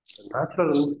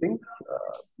natural இன்ஸ்டிங்க்ஸ்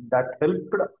that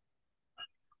helped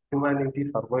humanity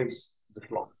survive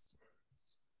this long.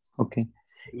 Okay,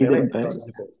 இது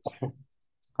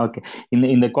ஓகே,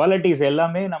 இந்த குவாலிட்டிஸ்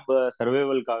எல்லாமே நம்ம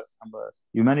சர்வைவல்காக, நம்ம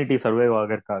ஹியூமனிட்டி சர்வைவ்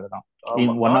ஆகிறதுக்காக தான்.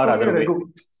 ஒன் ஆர் அதர் வே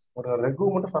ஒரு ரெகு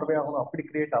மட்டும் சர்வே ஆகணும் அப்படி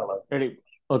கிரியேட் ஆகலாம்.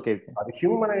 ஓகே, அது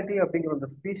ஹியூமனிட்டி அப்படிங்கிற அந்த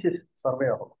ஸ்பீஷிஸ் சர்வே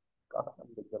ஆகணும்.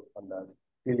 அந்த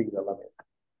ஃபீலிங் எல்லாமே.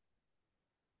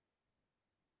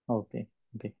 ஓகே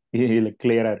ஓகே, இதுல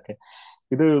கிளியரா இருக்கு.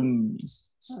 இது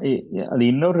அது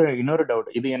இன்னொரு டவுட்.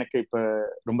 இது எனக்கு இப்ப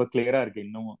ரொம்ப கிளியரா இருக்கு,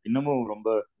 இன்னமும் ரொம்ப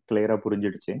கிளியரா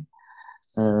புரிஞ்சிடுச்சு.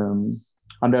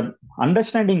 அந்த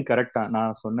அண்டர்ஸ்டாண்டிங் கரெக்டா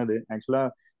நான் சொன்னது? ஆக்சுவலா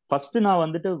ஃபர்ஸ்ட் நான்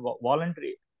வந்துட்டு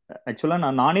வாலண்டரி, ஆக்சுவலா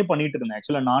நானே பண்ணிட்டு இருந்தேன்.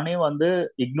 ஆக்சுவலா நானே வந்து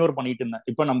இக்னோர் பண்ணிட்டு இருந்தேன்.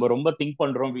 இப்ப நம்ம ரொம்ப திங்க்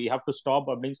பண்றோம், வி ஹாவ் டு ஸ்டாப்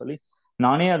அப்படின்னு சொல்லி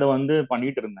நானே அதை வந்து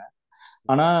பண்ணிட்டு இருந்தேன்.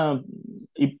 ஆனா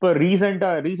இப்ப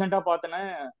ரீசெண்டா பார்த்தேன்னா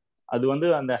அது வந்து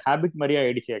அந்த ஹேபிட் மாதிரியே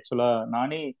ஆயிடுச்சு. ஆக்சுவலா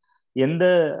நானே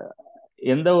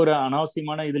எந்த ஒரு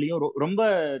அனாவசியமான இதுலயும் ரொம்ப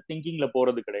திங்கிங்ல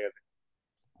போறது கிடையாது.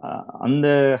 அந்த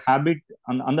ஹேபிட்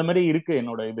அந்த மாதிரி இருக்கு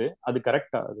என்னோட இது. அது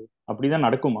கரெக்டா? அது அப்படிதான்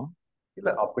நடக்குமா? இல்ல,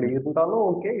 அப்படி இருந்தாலும்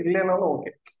ஓகே, இல்லைனாலும்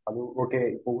ஓகே. அது ஓகே.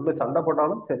 இப்போ உள்ள சண்டை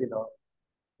போட்டாலும் சரிதான்,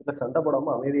 இல்ல சண்டை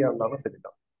போடாம அமைதியா இருந்தாலும்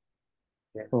சரிதான்.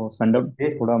 சண்டை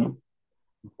போடாம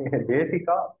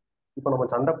பேசிக்கா இப்ப நம்ம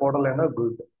சண்டை போடலைன்னா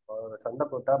குட், சண்டை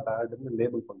போட்டா பேடுன்னு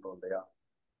லேபிள் பண்றோம் இல்லையா?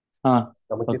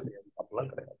 நமக்கே தெரியாது.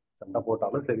 அப்படிலாம் கிடையாது. சண்டை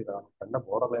போட்டாலும் சரிதான், சண்டை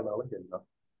போடலைனாலும் சரிதான்.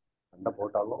 சண்டை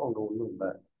போட்டாலும் அவங்க ஒண்ணும் இல்லை,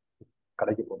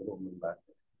 கடைக்கு போறது ஒண்ணும் இல்லை.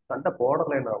 சண்டை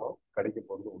போடலைனாலும் கடைக்கு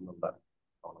போறது ஒண்ணும் இல்லை,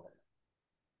 அவ்வளவுதான்.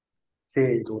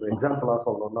 சரி, இது ஒரு எக்ஸாம்பிளா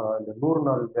சொல்லணும்னா இந்த 100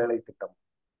 நாள் வேலை திட்டம்,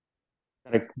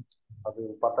 அது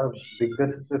பார்த்தா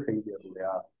பிக்கஸ்ட் ஃபெயிலியர்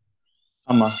இல்லையா?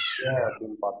 ஆமா. ஏன்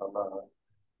அப்படின்னு பார்த்தோம்னா,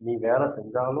 நீ வேலை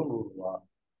செஞ்சாலும் 100 ரூபா,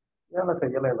 வேலை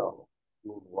செய்யலைனாலும்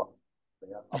 100 ரூபா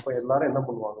இல்லையா? அப்ப எல்லாரும் என்ன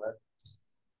பண்ணுவாங்க?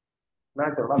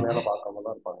 நேச்சுரலா வேலை பார்க்காம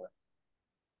தான் இருப்பாங்க.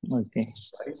 நீங்க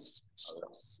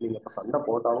இப்ப சண்டை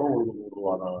போட்டாலும் உங்களுக்கு 100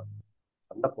 ரூபா தான்,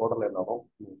 சண்டை போடலைனாலும்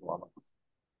 100 ரூபா தான்.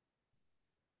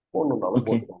 போடணும்னாலும்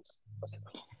போட்டுக்கோங்க.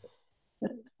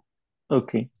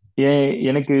 ஓகே,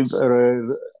 எனக்கு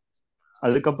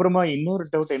அதுக்கப்புறமா இன்னொரு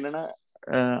டவுட் என்னன்னா,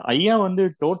 ஐயா வந்து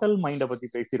டோட்டல் மைண்டை பத்தி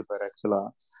பேசியிருப்பாரு. ஆக்சுவலா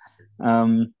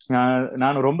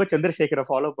நான் ரொம்ப சந்திரசேகரை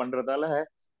ஃபாலோ பண்றதால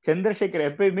சந்திரசேகர்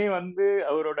எப்பயுமே வந்து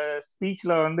அவரோட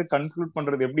ஸ்பீச்ல வந்து கன்க்ளூட்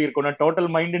பண்றது எப்படி இருக்கும்னா, டோட்டல்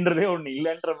மைண்ட்ன்றதே ஒண்ணு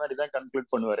இல்லைன்ற மாதிரி தான்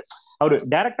கன்க்ளூட் பண்ணுவாரு. அவரு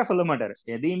டைரக்டா சொல்ல மாட்டாரு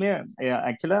எதையுமே.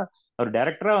 ஆக்சுவலா அவர்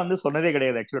டைரக்டரா வந்து சொன்னதே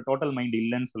கிடையாது ஆக்சுவலா டோட்டல் மைண்ட்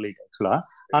இல்லைன்னு சொல்லிட்டு. ஆக்சுவலா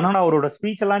ஆனா அவரோட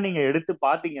ஸ்பீச் எல்லாம் நீங்க எடுத்து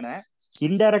பாத்தீங்கன்னா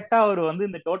இன்டைரக்டா அவர் வந்து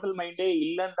இந்த டோட்டல் மைண்டே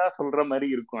இல்லைன்னு தான் சொல்ற மாதிரி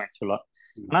இருக்கும் ஆக்சுவலா.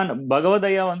 ஆனா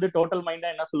பகவதையா வந்து டோட்டல் மைண்டா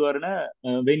என்ன சொல்லுவாருன்னா,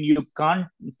 when you can't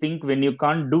think, when you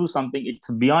can't do something,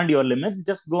 it's beyond your limits,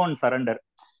 just go and surrender.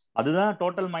 அதுதான்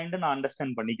டோட்டல் மைண்ட் நான்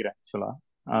அண்டர்ஸ்டாண்ட் பண்ணிக்கிறேன் ஆக்சுவலா.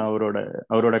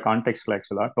 அவரோட கான்டெக்ட்ல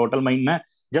ஆக்சுவலா டோட்டல் மைண்ட்னா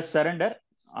ஜஸ்ட் சரண்டர்.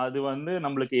 அது வந்து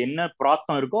நம்மளுக்கு என்ன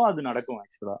பிராப்தம் இருக்கோ அது நடக்கும்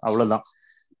ஆக்சுவலா, அவ்வளவுதான்.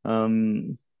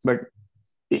 But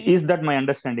is that my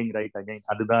understanding right? Again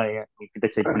அதுதான் கிட்ட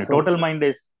செக் பண்ணி, டோட்டல் மைண்ட்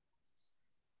இஸ்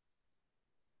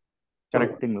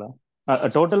கரெக்ட்டுங்களா?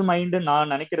 டோட்டல் மைண்ட்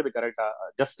நான் நினைக்கிறது கரெக்டா?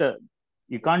 Just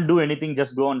you can't two anything,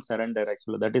 just go and surrender.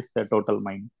 ஆக்சுவலா that is total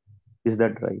mind. Is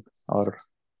that right? R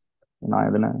நான்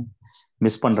எதுனா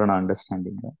மிஸ் பண்றேன்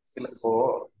அண்டர்ஸ்டாண்டிங்? இல்ல, இப்போ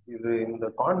இது இந்த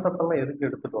கான்செப்ட் எல்லாம் எதுக்கு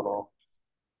எடுத்துட்டு வரோம்?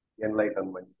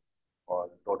 enlightenment or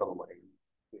total mind,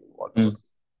 whatever.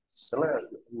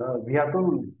 We have to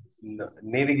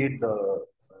navigate the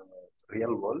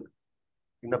real world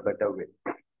in a better way.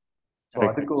 So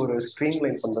அதுக்கு ஒரு ஸ்ட்ரீம்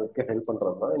லைன் பண்றதுக்கு ஹெல்ப்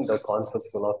பண்றது தான் இந்த கான்செப்ட்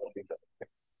பிலாசபி.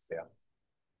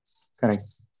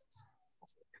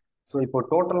 ஸோ இப்போ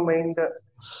டோட்டல் மைண்ட்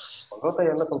பகவத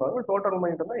என்ன சொல்றாங்க? டோட்டல்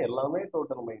மைண்ட்னா எல்லாமே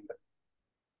டோட்டல் மைண்ட்,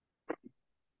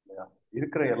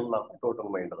 இருக்கிற எல்லாமே டோட்டல்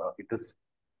மைண்ட் தான். It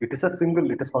is a single,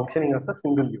 it is functioning as a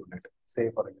single unit. Say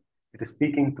for example, it is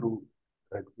speaking through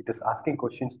Raghu, it is asking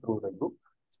questions through Raghu,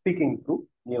 speaking through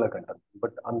Neelakantan.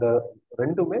 But அந்த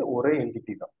ரெண்டுமே ஒரே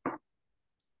entity தான்.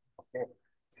 Okay,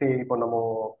 சரி, இப்போ நம்ம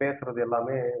பேசுறது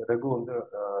எல்லாமே ரகு வந்து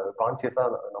கான்சியஸா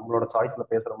நம்மளோட சாய்ஸ்ல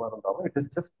பேசுற மாதிரி இருந்தாலும் it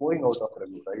is just going out of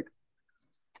Raghu, right?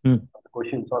 அந்த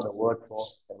கொஸ்டின்ஸோ அந்த வேர்ட்ஸோ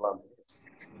எல்லாமே.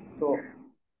 ஸோ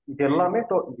இது எல்லாமே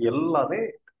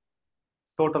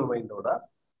டோட்டல் மைண்டோட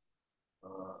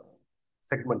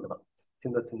செக்மெண்ட் தான்,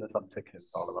 சின்ன சின்ன சப்செக்ஷன்,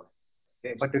 அவ்வளவுதான்.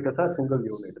 But it is a single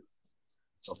unit.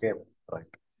 Okay,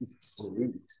 right.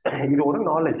 இது ஒரு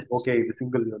நாலேஜ். ஓகே, இது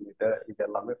சிங்கிள் யூனிட், இது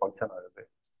எல்லாமே ஃபங்க்ஷன் ஆகுது.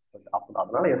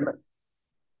 அதனால என்ன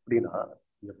அப்படின்னா,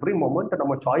 எவ்ரி மொமெண்ட்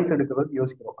நம்ம சாய்ஸ் எடுக்கிறது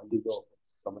யோசிக்கிறோம். ஐயோ,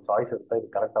 நம்ம சாய்ஸ் எடுத்தா இது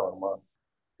கரெக்டா வருமா,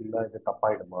 இல்ல இது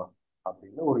தப்பாயிடுமா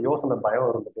அப்படின்னு ஒரு யோசனை, பயம்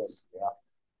இருந்துட்டே இருக்கு இல்லையா?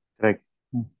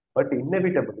 But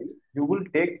inevitably you will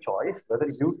take choice whether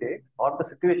you take or the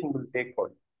situation will take for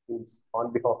you on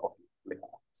behalf of you, இல்லையா?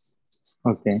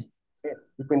 ஓகே.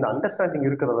 இப்போ இந்த அண்டர்ஸ்டாண்டிங்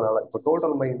இருக்கிறதுனால இப்போ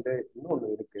டோட்டல் மைண்டு இன்னொன்று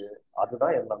இருக்கு,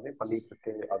 அதுதான் எல்லாமே பண்ணிட்டு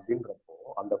இருக்கு அப்படின்றப்போ,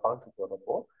 அந்த கான்செப்ட்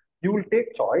வரப்போ you will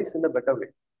take choice in a better way.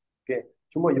 Okay,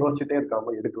 சும்மா யோசிச்சுட்டே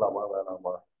இருக்காம எடுக்கலாமா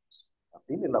வேணாமா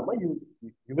அப்படின்னு இல்லாம you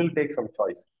will take some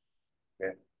choice.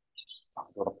 Okay,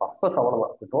 அதோட பர்பஸ்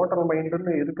அவ்வளவுதான். டோட்டல்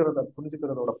மைண்டுன்னு இருக்கிறத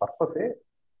புரிஞ்சுக்கிறதோட பர்பஸே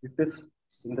இட் இஸ்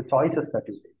இந்த choices that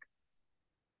you take.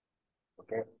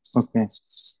 Okay okay.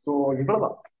 So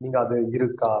இவ்வளவுதான். நீங்க அது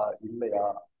இருக்கா இல்லையா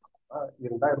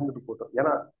இருந்தா இருந்துட்டு போட்டோம்.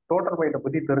 ஏன்னா டோட்டல் மைண்டை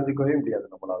பத்தி தெரிஞ்சுக்கவே முடியாது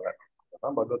நம்மளால.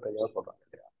 அதான் பகவத் ஐயா சொல்றாங்க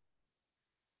இல்லையா?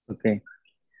 ஓகே.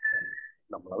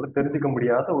 நம்மளால தெரிஞ்சுக்க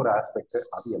முடியாத ஒரு ஆஸ்பெக்ட்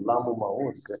அது எல்லாமுமாவும்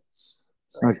இருக்கு.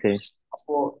 ஓகே.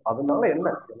 அப்போ அதனால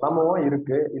என்ன, எல்லாமுமா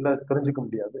இருக்கு, இல்ல தெரிஞ்சுக்க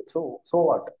முடியாது. ஸோ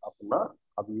வாட் அப்படின்னா,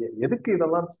 அது எதுக்கு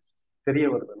இதெல்லாம் தெரிய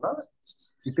வருதுன்னா,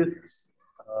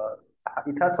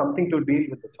 it has something to deal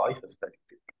with choices that it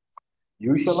take.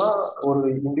 யூஸ்வலா ஒரு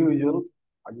இண்டிவிஜுவல்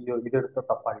ஐயோ இது எடுத்தா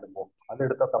தப்பாயிடுமோ, அது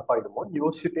எடுத்தா தப்பாயிடுமோ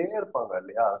யோசிச்சுட்டே இருப்பாங்க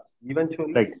இல்லையா?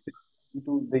 Eventually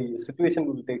the situation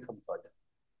will take some choice.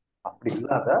 அப்படி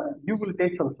இல்லாத you will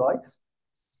take some choice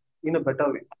in a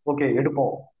better way. Okay,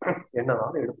 எடுப்போம்,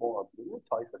 என்னனாலும் எடுப்போம் அப்படின்னு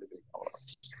சாய்ஸ் எடுக்கிறீங்க, அவ்வளவுதான்.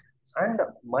 And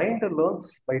mind learns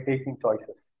by taking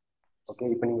choices. Okay,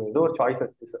 இப்போ நீங்க ஏதோ ஒரு சாய்ஸ்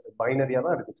எடுத்து, பைனரியா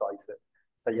தான் இருக்கு சாய்ஸ்,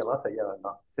 செய்யலாம் செய்ய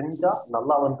வேண்டாம். செஞ்சா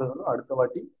நல்லா வந்ததுன்னா அடுத்த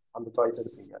வாட்டி அந்த சாய்ஸ்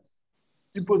எடுப்பீங்க.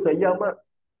 இப்போ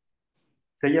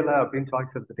செய்யல அப்படின்னு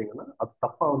சாய்ஸ் எடுத்துட்டீங்கன்னா, அது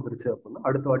தப்பா வந்துருச்சு அப்படின்னா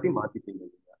அடுத்த வாட்டி மாத்திட்டீங்க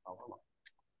நீங்க, அவ்வளவுதான்.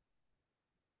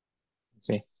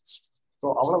 ஸோ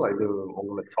அவ்வளவுதான். இது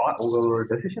உங்களோட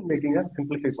டெசிஷன் மேக்கிங்கை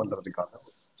சிம்பிளிஃபை பண்றதுக்காக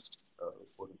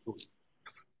ஒரு டூல்.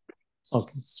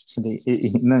 ஓகே,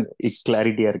 இன்னும்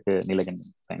கிளாரிட்டியா இருக்கு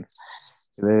நீலகண்டன், தேங்க்ஸ்.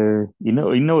 இது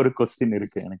இன்னும் ஒரு கொஸ்டின்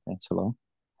இருக்கு எனக்கு. ஆக்சுவலா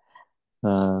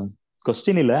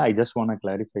கொஸ்டின் இல்லை, I just want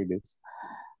clarify this.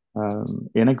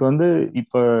 எனக்கு வந்து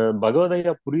இப்ப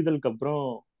பகவதையா புரிதலுக்கு அப்புறம்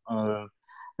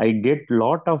I get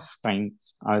lot of time.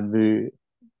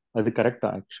 அது கரெக்டா?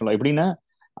 ஆக்சுவலா எப்படின்னா,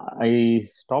 I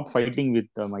stop fighting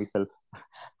with my self.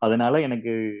 அதனால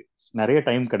எனக்கு நிறைய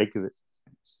டைம் கிடைக்குது.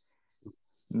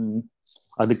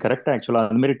 அது கரெக்டா? ஆக்சுவலா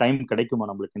அந்த மாதிரி டைம்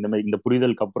கிடைக்குமா நம்மளுக்கு? இந்த மாதிரி இந்த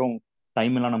புரிதலுக்கு அப்புறம்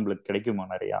டைம் எல்லாம் நம்மளுக்கு கிடைக்குமா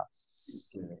நிறையா?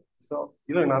 ஸோ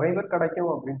இதுல நிறைய பேர்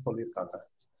கிடைக்கும் அப்படின்னு சொல்லியிருக்காங்க,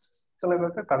 சில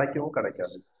பேருக்கு கிடைக்கவும்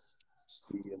கிடைக்காது.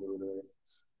 இது ஒரு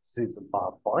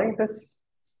பாயிண்ட்.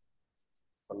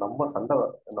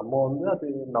 நம்ம வந்து அது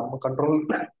நம்ம கண்ட்ரோல்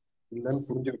இல்லைன்னு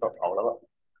புரிஞ்சுக்கிட்டோம், அவ்வளவுதான்.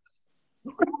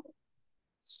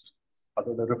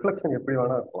 அதோட ரிஃப்ளெக்ஷன் எப்படி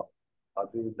வேணா இருக்கலாம்.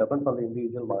 அது டிபெண்ட்ஸ் ஆன் தி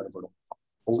இண்டிவிஜுவல், மாறுபடும்.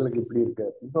 உங்களுக்கு இப்படி இருக்கு,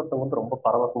 இன்னொருத்தவங்க வந்து ரொம்ப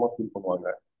பரவசமா ஃபீல் பண்ணுவாங்க.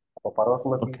 அப்ப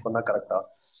பரவசமா ஃபீல் பண்ணா கரெக்டா?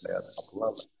 கிடையாது,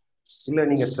 அப்படிலாம் இல்லை. இல்ல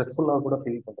நீங்க ஸ்ட்ரெஸ்ஃபுல்லா கூட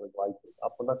ஃபீல் பண்றதுக்கு வாய்ப்பு இருக்கு,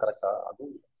 அப்படின்னா கரெக்டா?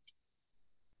 அதுவும்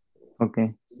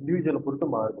இண்டிவிஜுவலை பொறுத்து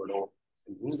மாறுபடும்.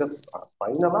 நீங்க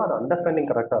ஃபைனலா அது அண்டர்ஸ்டாண்டிங்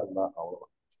கரெக்டா இருந்தா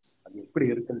அவ்வளவுதான். அது எப்படி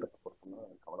இருக்குன்றத பொறுத்துனா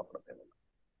கவலைப்பட தேவையில்லை.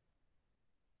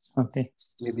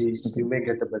 Maybe you may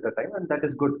get a better time and that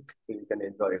is good, so you can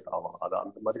enjoy it. ஆகும் அது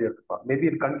அந்த மாதிரி எடுத்துக்கலாம். மேபி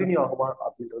இது கண்டினியூ ஆகுமா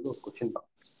அப்படின்றது ஒரு கொஸ்டின் தான்.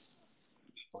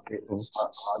 ஓகே,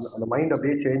 அந்த மைண்ட்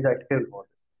அப்படியே சேஞ்ச் ஆகிட்டே இருக்கும்.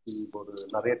 அது ஒரு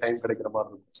நிறைய டைம் கிடைக்கிற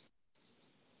மாதிரி இருக்கும்.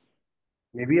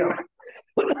 Maybe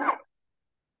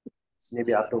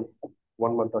after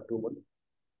 1 month or 2 months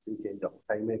change ஆகும்.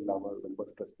 டைமே இல்லாமல் ரொம்ப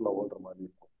ஸ்ட்ரெஸ்ஃபுல்லாக ஓடுற மாதிரி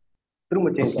இருக்கும், திரும்ப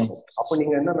சேஞ்ச் ஆகும். அப்போ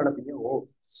நீங்க என்ன நினைப்பீங்க, ஓ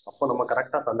அப்போ நம்ம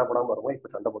கரெக்டா சண்டை போடாம வருவோம், இப்போ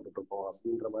சண்டை போட்டுட்டு இருக்கோம்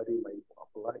அப்படின்ற மாதிரி மைண்ட்.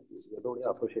 அப்பெல்லாம் எதோடய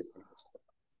அசோசியேட் பண்ணிட்டு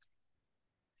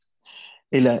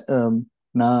இல்ல.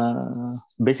 நான்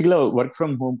பேசிக்கலா ஒர்க்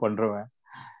ஃப்ரம் ஹோம் பண்றவன்.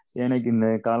 எனக்கு இந்த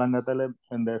காலங்காத்தால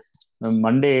இந்த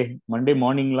மண்டே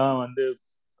மார்னிங்லாம் வந்து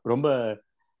ரொம்ப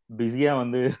பிஸியா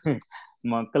வந்து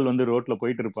மக்கள் வந்து ரோட்ல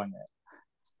போயிட்டு இருப்பாங்க.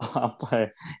 அப்ப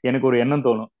எனக்கு ஒரு எண்ணம்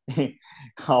தோணும்,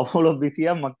 அவ்வளவு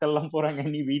பிஸியா மக்கள் எல்லாம் போறாங்க,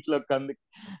 நீ வீட்டுல உட்காந்து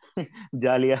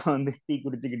ஜாலியா வந்து டீ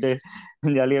குடிச்சுக்கிட்டு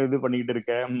ஜாலியா இது பண்ணிக்கிட்டு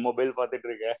இருக்க, மொபைல் பார்த்துட்டு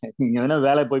இருக்க, நீங்க எதனா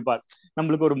வேலை போய்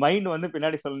நம்மளுக்கு ஒரு மைண்ட் வந்து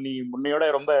பின்னாடி சொல்ல, நீ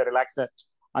முன்னையோட ரொம்ப ரிலாக்ஸா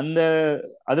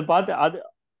அது பார்த்து அது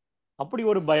அப்படி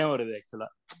ஒரு பயம் வருது ஆக்சுவலா.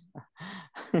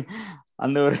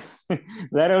 அந்த ஒரு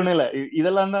வேற ஒண்ணும் இல்ல,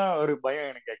 இதெல்லாம் தான் ஒரு பயம்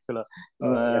எனக்கு ஆக்சுவலா.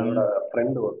 என்னோட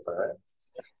ஃப்ரெண்ட் ஒருத்தன்,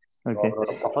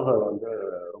 அவனோட ப்ரொஃபசர் வந்து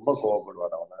ரொம்ப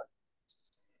கோவப்படுவார் அவனை.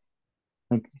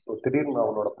 திடீர்னு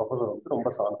அவனோட ப்ரொஃபசர் வந்து ரொம்ப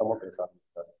சாந்தமா பேச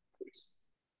ஆரம்பிச்சாரு.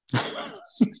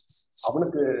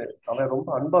 அவன் ரொம்ப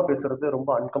அன்பா பேசுறது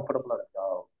ரொம்ப அன்கம்ஃபர்டபுளா இருக்கா,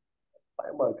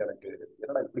 பயமா இருக்கு எனக்கு,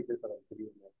 என்னடா இப்படி பேசுறாங்க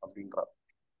தெரியுமா அப்படின்றான்.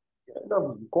 ஏன்னா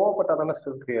கோவப்பட்டா தானே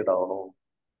ஸ்ட்ரெஸ் கிரியேட் ஆகணும்.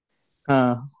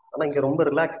 ஆனா இங்க ரொம்ப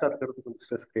ரிலாக்ஸ்டா இருக்கிறது கொஞ்சம்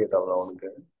ஸ்ட்ரெஸ் கிரியேட் ஆகுது அவனுக்கு.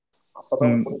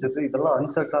 அப்பதான் புரிஞ்சது இதெல்லாம்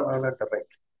அன்சர்டான டெர்ரைன்.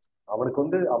 அவனுக்கு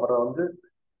வந்து அவரை வந்து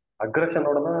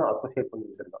அக்ரஷனோட தான் அசோசியேட் பண்ணி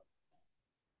வச்சிருக்கான்.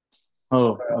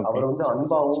 அவர் வந்து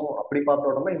அன்பாவும் அப்படி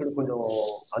பார்த்த உடனே இவனுக்கு கொஞ்சம்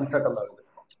அன்சர்டன் ஆகுது.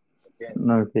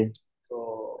 ஓகே, ஸோ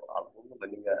அது ஒன்றும்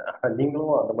இல்லை,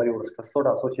 நீங்களும் அந்த மாதிரி ஒரு ஸ்ட்ரெஸ்ஸோட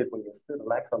அசோசியேட் பண்ணி வச்சுட்டு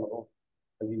ரிலாக்ஸ் ஆகணும்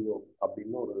ஐயோ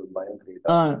அப்படின்னு ஒரு பயம்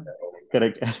கிரியேட் ஆகுது.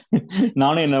 கரெக்ட்.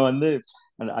 நானும் என்ன வந்து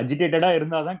அஜிடேட்டடா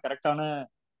இருந்தாதான் கரெக்டான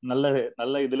நல்ல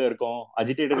நல்ல இதுல இருக்கும்.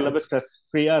 அஜிடேட்டட்ல போய் ஸ்ட்ரெஸ்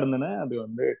ஃப்ரீயா இருந்தேன்னா அது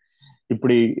வந்து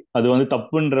இப்படி அது வந்து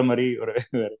தப்புன்ற மாதிரி ஒரு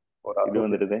இது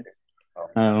வந்துடுது,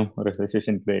 ஒரு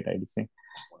சிச்சுவேஷன் கிரியேட் ஆயிடுச்சு.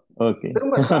 ஓகே,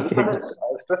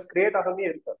 ஸ்ட்ரெஸ் கிரியேட் ஆகவே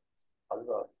இருக்கு.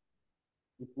 அதுதான்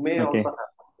it may also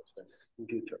happen stress in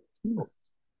future.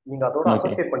 நீங்க அதோட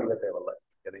அசோசியேட் பண்ணிக்க தேவையில்ல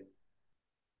எதையும்.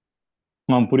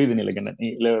 புரியுது நிலைக்கண்ணன்.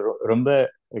 இல்ல ரொம்ப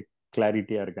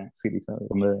கிளாரிட்டியா இருக்கேன், சீரியஸா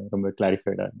ரொம்ப ரொம்ப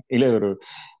கிளாரிஃபைடா இருக்கேன். இல்ல ஒரு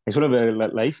ஆக்சுவலா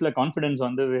லைஃப்ல கான்ஃபிடன்ஸ்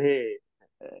வந்ததே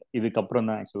இதுக்கப்புறம்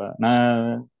தான். ஆக்சுவலா நான்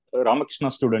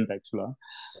ராமகிருஷ்ணா ஸ்டூடெண்ட் ஆக்சுவலா.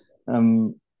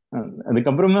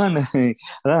 அதுக்கப்புறமா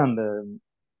அதான் அந்த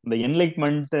அந்த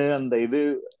என்லைட்மெண்ட் அந்த இது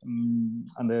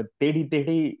அந்த தேடி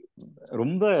தேடி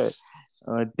ரொம்ப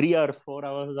 3 or 4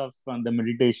 hours ஆஃப் அந்த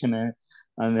மெடிடேஷனு,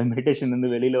 அந்த மெடிடேஷன் வந்து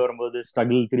வெளியில வரும்போது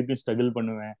திருப்பி ஸ்ட்ரகிள்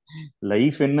பண்ணுவேன்.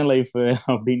 லைஃப் என்ன லைஃப்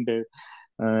அப்படின்ட்டு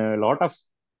லாட் ஆஃப்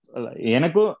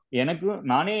எனக்கும்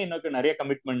நானே எனக்கு நிறைய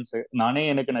கமிட்மெண்ட்ஸ், நான்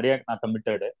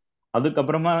கமிட்டடு.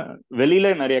 அதுக்கப்புறமா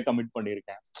வெளியில நிறைய கமிட்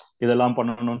பண்ணியிருக்கேன், இதெல்லாம்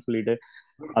பண்ணணும்னு சொல்லிட்டு.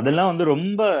 அதெல்லாம் வந்து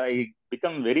ரொம்ப I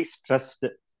become very stressed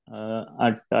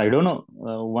at I don't know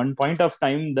one point of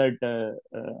time that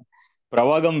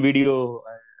Pravagam video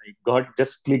I got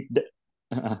just clicked.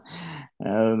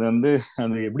 அது வந்து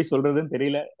அது எப்படி சொல்றதுன்னு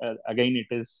தெரியல. Again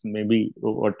it is maybe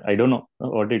what I don't know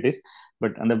what it is.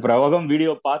 But அந்த பிரவாகம்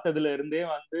video பார்த்ததுல இருந்தே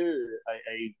வந்து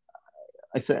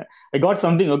I got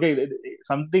something, okay,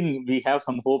 something, we have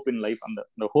some hope in life.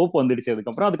 அந்த hope வந்துடுச்சு.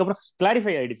 அதுக்கப்புறம்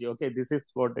கிளாரிஃபை ஆயிடுச்சு. Okay, this is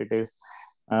what it is,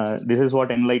 this is what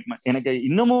enlightenment. எனக்கு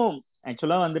இன்னமும்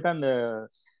ஆக்சுவலா வந்துட்டு அந்த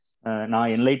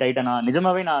நான் என்லைட் ஆயிட்டேன். நான்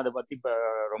நிஜமாவே நான் அதை பத்தி இப்ப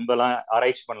ரொம்பலாம்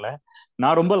ஆராய்ச்சி பண்ணல.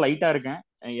 நான் ரொம்ப லைட்டா இருக்கேன்,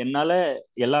 என்னால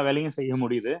எல்லா வேலையும் செய்ய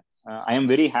முடியுது. I am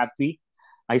very happy.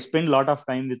 I spend lot of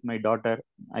time with my daughter.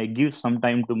 I give some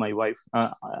time to my wife.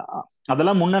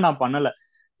 அதெல்லாம் முன்ன நான் பண்ணல.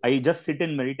 I just sit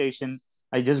in meditation.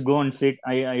 I just go and sit.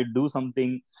 I do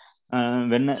something.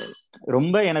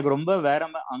 எனக்கு ரொம்ப வேற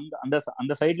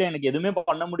அந்த சைட்ல எனக்கு எதுவுமே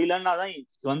பண்ண முடியலன்னா தான்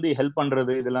வந்து ஹெல்ப்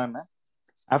பண்றது இதெல்லாம்.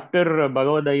 ஆஃப்டர்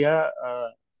பகவதையா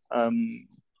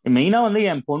மெயினா வந்து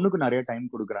என் பொண்ணுக்கு நிறைய டைம்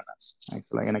கொடுக்குறேன் நான்.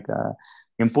 ஆக்சுவலா எனக்கு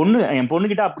என்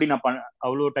பொண்ணுகிட்ட அப்படி நான்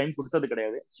அவ்வளோ டைம் கொடுத்தது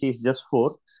கிடையாது. She is just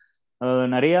 4.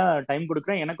 நிறைய டைம்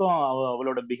கொடுக்குறேன். எனக்கும்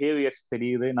அவளோட பிஹேவியர்ஸ்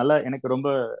தெரியுது. நல்லா எனக்கு ரொம்ப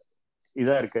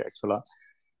இதா இருக்கு, ஆக்சுவலா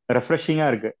ரெஃப்ரெஷிங்கா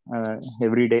இருக்கு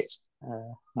எவ்ரிடே.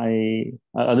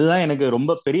 அதுதான் எனக்கு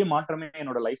ரொம்ப பெரிய மாற்றமே,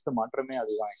 என்னோட லைஃப்ல மாற்றமே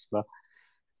அதுதான். ஆக்சுவலா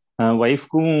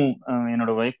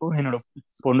என்னோட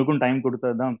பொண்ணுக்கும் டைம்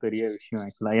கொடுத்ததுதான் பெரிய விஷயம்.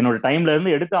 ஆக்சுவலா என்னோட டைம்ல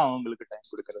இருந்து எடுத்து அவங்களுக்கு டைம்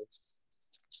கொடுக்கறது,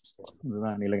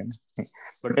 இதுதான் நிலையம்.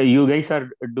 But you guys are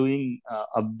doing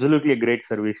absolutely great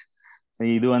service.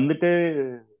 இது வந்துட்டு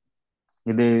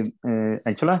இது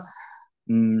ஆக்சுவலா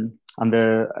அந்த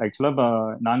ஆக்சுவலா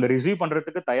நாங்க ரிசீவ்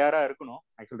பண்றதுக்கு தயாரா இருக்கணும்.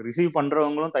 ஆக்சுவலா ரிசீவ்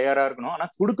பண்றவங்களும் தயாரா இருக்கணும். ஆனா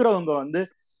குடுக்கறவங்க வந்து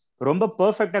ரொம்ப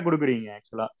பெர்ஃபெக்டா கொடுக்குறீங்க.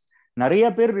 ஆக்சுவலா நிறைய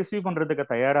பேர் ரிசீவ் பண்றதுக்கு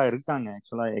தயாரா இருக்காங்க.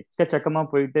 ஆக்சுவலா எக்கச்சக்கமா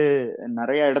போயிட்டு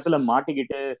நிறைய இடத்துல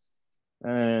மாட்டிக்கிட்டு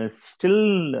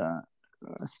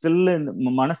ஸ்டில்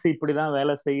மனசு இப்படிதான்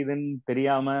வேலை செய்யுதுன்னு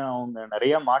தெரியாம அவங்க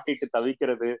நிறைய மாட்டிட்டு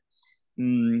தவிக்கிறது.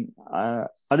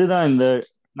 அதுதான் இந்த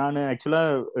நான் ஆக்சுவலா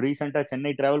ரீசெண்டா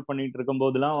சென்னை டிராவல் பண்ணிட்டு இருக்கும்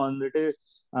போதெல்லாம் வந்துட்டு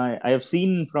I have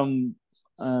seen from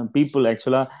people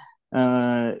ஆக்சுவலா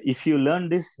if you learn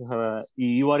this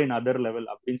you are in other level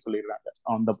அப்படின்னு சொல்லிடுறாங்க.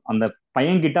 அந்த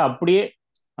பையன்கிட்ட அப்படியே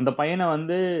அந்த பையனை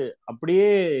வந்து அப்படியே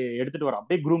எடுத்துட்டு வர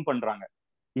அப்படியே க்ரூம் பண்றாங்க.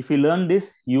 If you learn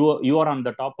this you are on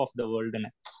the top of the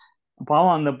வேர்ல்டுன்னு.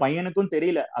 பாவம் அந்த பையனுக்கும்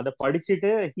தெரியல. அதை படிச்சுட்டு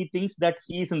he thinks that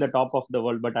he is in the top of the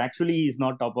world, but actually he is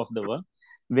not top of the world.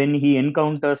 When he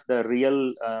encounters the real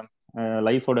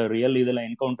life ஓட real இதுல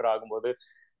encounter ஆகும்போது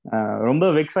ரொம்ப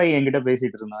வெக்ஸ் ஆகி என்கிட்ட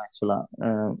பேசிட்டு இருந்தான். ஆக்சுவலா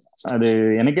அது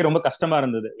எனக்கே ரொம்ப கஷ்டமா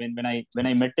இருந்தது. when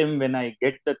I met him, when I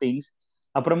get the things.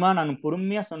 அப்புறமா நான்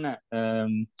பொறுமையா சொன்னேன்,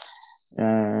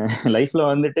 லைஃப்ல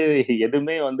வந்துட்டு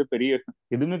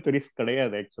எதுவுமே பெருசு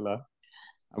கிடையாது ஆக்சுவலா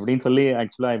அப்படின்னு சொல்லி.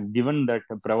 ஆக்சுவலா ஐ given that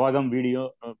பிரவாகம் video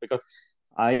because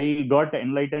I got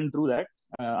enlightened through that.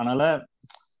 அதனால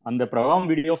அந்த பிரவாகம்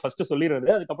வீடியோ ஃபர்ஸ்ட் சொல்லிடுறது,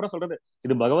 அதுக்கப்புறம் சொல்றது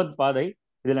இது பகவத் பாதை,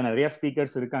 இதுல நிறைய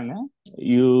ஸ்பீக்கர்ஸ் இருக்காங்க,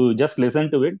 you just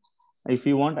listen to it. If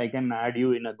you want I can add you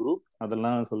in a group,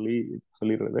 அதெல்லாம்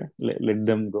சொல்லிடுறது. லெட்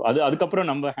தெம் கோ. அதுக்கப்புறம்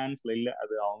நம்ம ஹேண்ட்ஸ்ல இல்ல,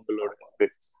 அது அவங்களோட.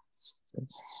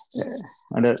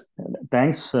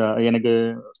 தேங்க்ஸ். எனக்கு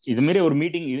இது மாதிரி ஒரு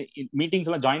மீட்டிங்ஸ்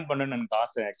எல்லாம் ஜாயின் பண்ணணும்னு எனக்கு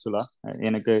ஆசை. ஆக்சுவலா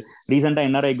எனக்கு ரீசெண்டா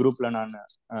என்ஆர்ஐ குரூப்ல நான்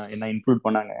என்ன இன்க்ளூட்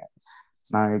பண்ணாங்க.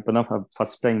 நான் இப்பதான்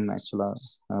ஃபர்ஸ்ட் டைம் ஆக்சுவலா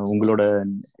உங்களோட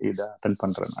இதை அட்டென்ட்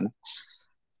பண்றேன் நான்.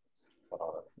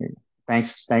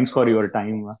 Thanks for your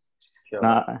time.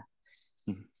 நான்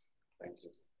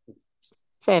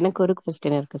சார் எனக்கு ஒரு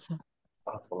கொஸ்டின் இருக்கு சார்.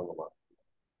 சொல்லுங்கம்மா.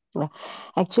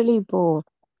 ஆக்சுவலி இப்போ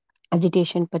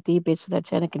அஜிடேஷன் பத்தி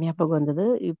பேசுறச்ச எனக்கு ஞாபகம் வந்தது.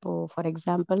 இப்போ ஃபார்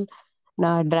எக்ஸாம்பிள்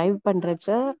நான் டிரைவ் பண்றச்ச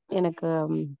எனக்கு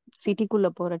சிட்டிக்குள்ள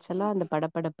போறச்செல்லாம் அந்த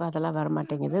படப்படப்பு அதெல்லாம் வர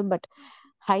மாட்டேங்குது. பட்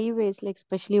ஹைவேஸ்ல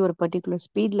எஸ்பெஷலி ஒரு பர்டிகுலர்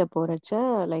ஸ்பீட்ல போறச்ச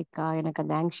லைக் எனக்கு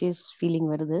அந்த ஆங்ஷியஸ் ஃபீலிங்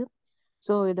வருது.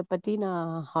 ஸோ இதை பற்றி நான்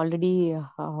ஆல்ரெடி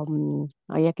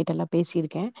ஐயா கிட்டலாம்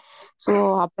பேசியிருக்கேன். ஸோ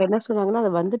அப்போ என்ன சொன்னாங்கன்னா,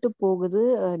 அது வந்துட்டு போகுது,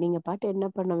 நீங்கள் பாட்டு என்ன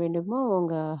பண்ண வேண்டுமோ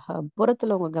உங்கள்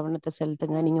புறத்தில் உங்கள் கவனத்தை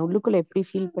செலுத்துங்க, நீங்கள் உள்ளுக்குள்ளே எப்படி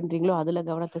ஃபீல் பண்ணுறீங்களோ அதில்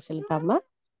கவனத்தை செலுத்தாமல்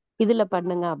இதில்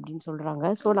பண்ணுங்க அப்படின்னு சொல்கிறாங்க.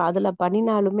 ஸோ நான் அதில்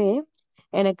பண்ணினாலுமே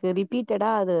எனக்கு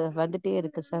ரிப்பீட்டடாக அது வந்துட்டே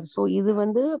இருக்கு சார். ஸோ இது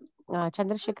வந்து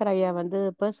சந்திரசேகர் ஐயா வந்து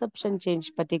பெர்செப்ஷன்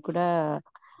சேஞ்ச் பற்றி கூட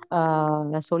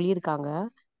சொல்லியிருக்காங்க.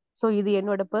 ஸோ இது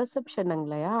என்னோட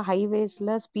பெர்செப்ஷனுங்களையா,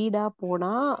 ஹைவேஸ்ல ஸ்பீடா போனா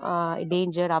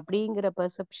டேஞ்சர் அப்படிங்கிற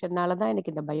பெர்செப்ஷனால தான்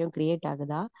எனக்கு இந்த பயம் கிரியேட்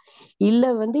ஆகுதா,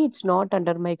 இல்ல வந்து it's not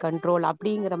under my control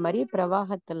அப்படிங்கிற மாதிரி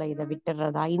பிரவாகத்துல இதை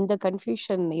விட்டுறதா, இந்த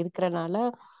கன்ஃபியூஷன் இருக்கிறனால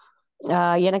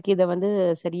எனக்கு இதை வந்து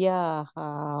சரியா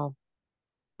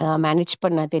மேனேஜ்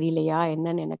பண்ண தெரியலையா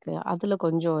என்னன்னு எனக்கு அதுல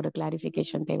கொஞ்சம் ஒரு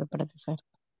கிளாரிஃபிகேஷன் தேவைப்படுது சார்.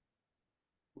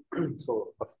 ஸோ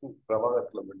ஃபர்ஸ்ட்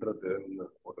பிரவாகத்துல விடுறதுன்னு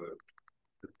ஒரு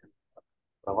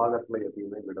பிரவாகத்துல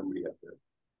எதையுமே விட முடியாது.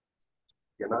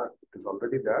 ஏன்னா இட் இஸ்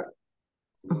ஆல்ரெடி தேர்.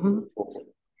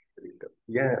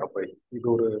 ஏன் அப்ப இது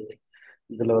ஒரு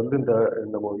இதுல வந்து இந்த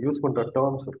நம்ம யூஸ் பண்ற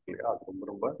டேர்ம்ஸ் இருக்கு இல்லையா, அது ரொம்ப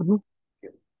ரொம்ப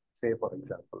முக்கியம். சே ஃபார்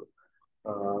எக்ஸாம்பிள்,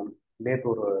 நேற்று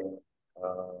ஒரு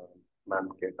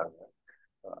மேம் கேட்டாங்க,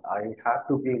 I have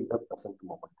to be in the present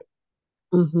moment.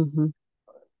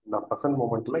 நான் ப்ரெசன்ட்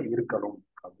மொமெண்ட்ல இருக்கணும்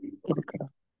அப்படின்னு சொல்லி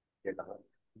கேட்டாங்க.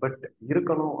 பட்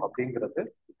இருக்கணும் அப்படிங்கிறது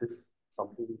it is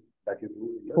something that you to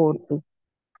in the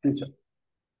future.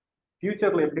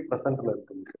 ஃபியூச்சர்ல எப்படி ப்ரெசென்ட்ல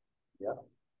இருக்க முடியும் இல்லையா?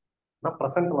 நான்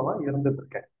ப்ரெசென்ட்ல தான் இருந்துட்டு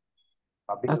இருக்கேன்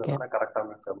அப்படிங்கிறதுனா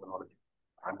கரெக்டான டெர்மினாலஜி.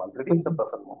 ஐ எம் ஆல்ரெடி இந்த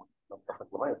ப்ரெசென்ட் மொமெண்ட், நான்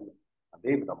ப்ரெசென்ட்ல தான் இருந்தேன்.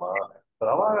 அதே விதமா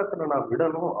பிரவாகத்துல நான்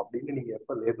விடணும் அப்படின்னு நீங்க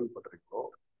எப்ப லேபிள் பண்றீங்களோ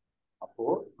அப்போ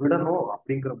விடணும்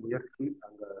அப்படிங்கிற முயற்சி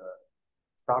அங்க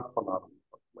ஸ்டார்ட் பண்ண ஆரம்பிக்கும்.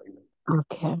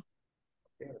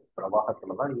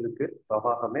 பிரவாகத்துலதான் இருக்கு,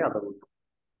 பிரவாகமே அதை விடும்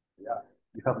இல்லையா?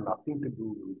 You have nothing to do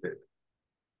with it.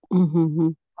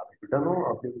 அதை விடணும்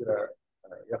அப்படிங்கிற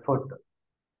எஃபர்ட்,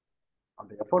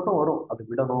 அந்த எஃபர்ட்டும் வரும். அது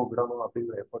விடணும் விடணும்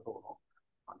அப்படிங்கிற எஃபர்ட்டும் வரும்.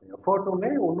 அந்த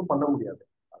எஃபர்ட்டுமே ஒன்றும் பண்ண முடியாது.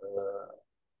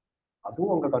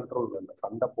 அதுவும் உங்க கண்ட்ரோல் இல்லை.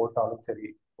 சண்டை போட்டாலும் சரி,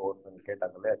 ஒருத்தவங்க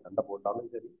கேட்டாங்களே, சண்டை போட்டாலும்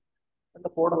சரி, சண்டை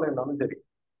போடலை இருந்தாலும் சரி,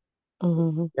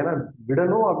 ஏன்னா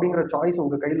விடணும் அப்படிங்கிற சாய்ஸ்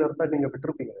உங்க கையில இருந்தா நீங்க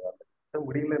விட்டுருப்பீங்க. விட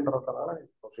முடியலன்றதுனால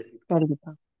பேசிட்டு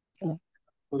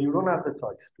you don't have the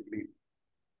choice to leave.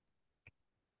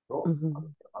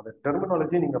 அந்த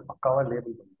டெர்மினாலஜி நீங்க பக்காவா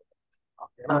லேபிள் பண்ணுங்க.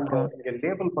 ஏன்னா நீங்க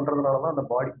லேபிள் பண்றதுனாலதான் அந்த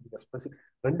பாடி ஸ்பெசிபிக்,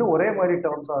 ரெண்டும் ஒரே மாதிரி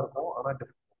டேர்ம்ஸா இருக்கும், ஆனா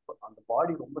அந்த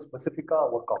பாடி ரொம்ப ஸ்பெசிபிக்கா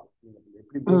ஒர்க் ஆகும். நீங்க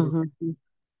எப்படி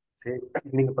சரி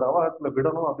நீங்க பிரவாகத்துல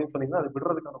விடணும் அப்படின்னு சொன்னீங்கன்னா அது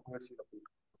விடுறதுக்கான முயற்சியில போயிட்டு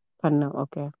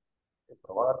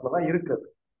பிரவாகத்துலதான் இருக்குது.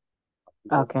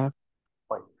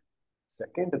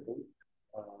 செகண்ட் திங்,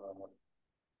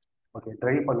 ஓகே,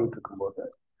 டிரைவ் பண்ணிட்டு இருக்கும்போது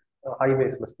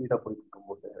ஹைவேஸ்ல ஸ்பீடா போயிட்டு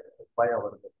இருக்கும்போது பயம்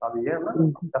வருது. அது ஏன்னா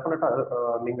டெஃபினட்டா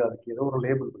நீங்க அதுக்கு ஏதோ ஒரு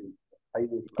லேபிள் பண்ணிருக்கீங்க.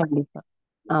 ஹைவேஸ்ல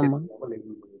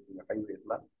லேபிள் பண்ணிருக்கீங்க.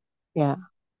 ஹைவேஸ்ல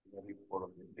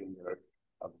போறது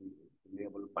அப்படின்னு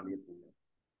லேபிள் பண்ணிருக்கீங்க.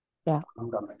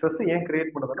 அந்த ஸ்ட்ரெஸ் ஏன்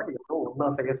கிரியேட் பண்ணுதுன்னா ஏதோ ஒன்னா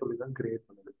செய்ய சொல்லிதான் கிரியேட்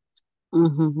பண்ணுது.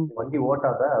 வண்டி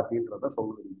ஓட்டாத அப்படின்றத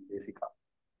சொல்லுது பேசிக்கா.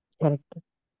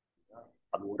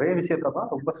 அது ஒரே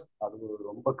விஷயத்தான் ரொம்ப அது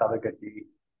ரொம்ப கதை கட்டி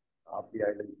அப்படி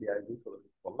ஆயிடுது இப்படி ஆயிடுதுன்னு சொல்லுது.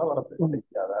 சொல்ல வரது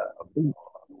செய்யாத அப்படின்னு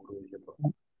ஒரு விஷயத்த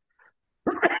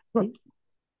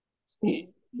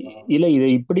இல்ல, இதை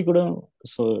இப்படி கூட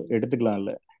எடுத்துக்கலாம்.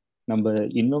 இல்ல நம்ம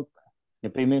இன்னும்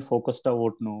எப்பயுமே ஃபோக்கஸ்டா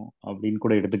ஓட்டணும் அப்படின்னு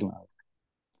கூட எடுத்துக்கலாம்.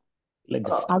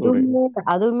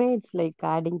 அதுவுமே இட்ஸ் லைக்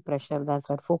ஆடிங் பிரஷர் தான்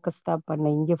சார். ஃபோக்கஸ்டா பண்ண,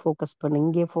 இங்கே ஃபோக்கஸ் பண்ணு,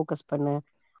 இங்கே ஃபோக்கஸ் பண்ணு,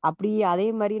 அப்படி அதே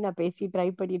மாதிரி நான் பேசி ட்ரை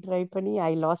பண்ணி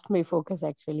ஐ last my focus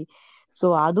actually. So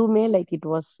அதுவுமே லைக் இட்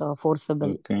வாஸ்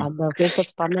ஃபோர்ஸபிள். அந்த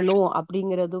ஃபோக்கஸ் பண்ணணும்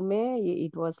அப்படிங்கிறதுமே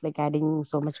it was like adding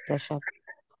so much pressure.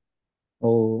 O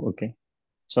okay,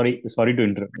 sorry to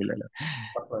interrupt.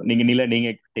 இல்ல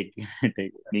நீங்க டேக்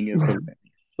நீங்க சொல்லுங்க.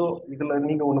 ஸோ இதுல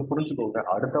நீங்க ஒண்ணு புரிஞ்சுக்கோங்க,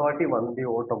 அடுத்த வாட்டி வண்டி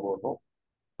ஓட்டும் போதும்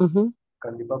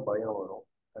கண்டிப்பா பயம் வரும்,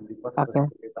 கண்டிப்பா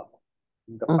ஸ்ட்ரெஸ் கிரியேட் ஆகும்.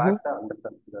 இந்த ஃபேக்டை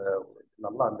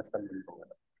நல்லா அண்டர்ஸ்டாண்ட் பண்ணிக்கோங்க.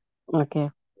 ஓகே.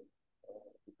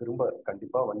 திரும்ப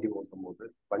கண்டிப்பா வண்டி ஓட்டும் போது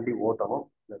வண்டி ஓட்டணும்,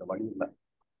 வேற வழி இல்லை.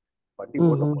 வண்டி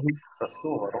ஓட்டும் போது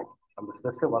ஸ்ட்ரெஸ்ஸும் வரும். அந்த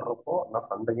ஸ்ட்ரெஸ் வர்றப்போ நான்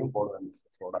சண்டையும் போடுவேன் அந்த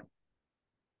ஸ்ட்ரெஸ்ஸோட.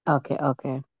 Okay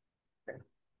okay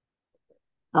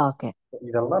okay.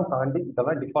 இதெல்லாம் தாண்டி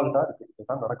இதெல்லாம் டிஃபால்ட்டா இருக்கு,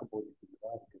 இதுதான் நடக்க போகுது,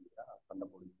 இதுதான் இருக்கு இல்லையா, சண்டை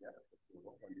போடுவீங்க.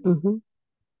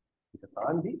 இதை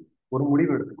தாண்டி ஒரு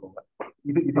முடிவு எடுத்துக்கோங்க.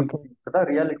 இதுதான்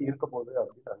ரியாலிட்டி இருக்க போகுது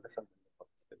அப்படின்னு அண்டர்ஸ்டாண்ட்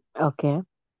பண்ணுங்க. ஓகே.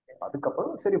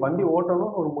 அதுக்கப்புறம் சரி வண்டி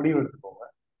ஓட்டணும் ஒரு முடிவு எடுத்துக்கோங்க.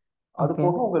 அது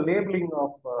போக உங்க லேபிளிங்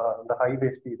ஆஃப் இந்த ஹைவே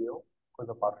ஸ்பீடையும்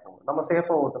கொஞ்சம் பார்த்துக்கோங்க. நம்ம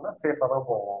சேஃபா ஓட்டுனா சேஃபா தான்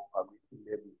போவோம் அப்படின்னு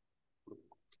லேபிள்.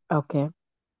 ஓகே.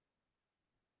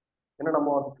 ஏன்னா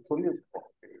நம்ம அதுக்கு சொல்லி வச்சுருக்கோம்,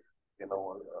 ஏன்னா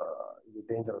இது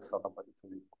டேஞ்சரஸ் அதை பற்றி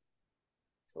சொல்லியிருக்கோம்.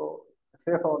 ஸோ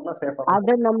சேஃபா ஓட்டினா சேஃபா தான்.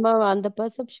 அதை நம்ம அந்த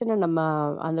பெர்செப்ஷனை நம்ம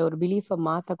அந்த ஒரு பிலீஃபை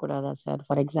மாற்றக்கூடாதா சார்?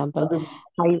 ஃபார் எக்ஸாம்பிள்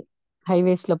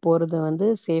ஹைவேஸ்ல போறது வந்து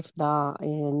சேஃப் தான்,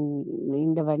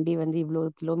 இந்த வண்டி வந்து இவ்வளோ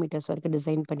கிலோமீட்டர்ஸ் வரைக்கும்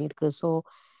டிசைன் பண்ணிருக்கு, ஸோ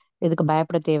இதுக்கு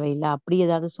பயப்பட தேவையில்லை, அப்படி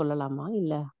ஏதாவது சொல்லலாமா?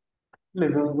 இல்ல இல்ல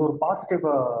இது ஒரு பாசிட்டிவ்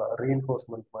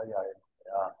ரீஎன்ஃபோர்ஸ்மெண்ட் மாதிரி ஆயிடும்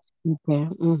இல்லையா? ஓகே.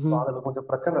 அதுல கொஞ்சம்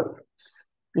பிரச்சனை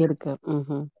இருக்கு.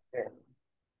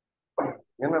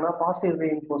 என்னன்னா positive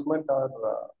reinforcement or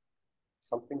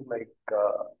something like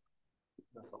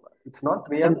it's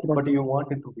not real but you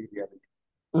want it to be reality.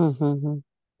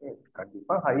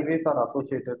 கண்டிப்பா highways are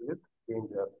associated with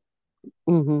danger.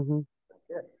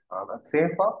 Okay, ஆனா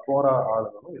சேஃபா போற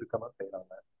ஆளுங்களும் இருக்கதான்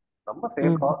செய்யறாங்க. நம்ம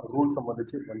சேஃபா ரூல்ஸ்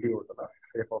மதிச்சு வண்டி ஓட்டுனா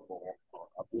சேஃபா போவோம்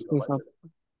அப்படின்ற மாதிரி.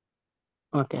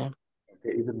 ஓகே,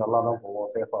 இது நல்லா தான் போவோம்,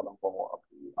 சேஃபா தான் போவோம்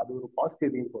அப்படி. அது ஒரு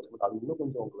பாசிட்டிவ் ரீஎன்ஃபோர்ஸ்மெண்ட். அது இன்னும்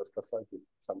கொஞ்சம் உங்களை ஸ்ட்ரெஸ் ஆகி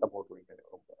சண்டை போட்டுவீங்க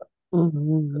ரொம்ப.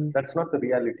 That's not the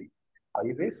reality.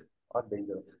 Highways R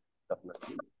dangerous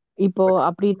definitely. இப்போ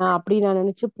அப்படி நான்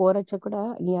நினைச்சு போறச்ச கூட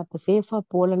நீ அப்ப சேஃபா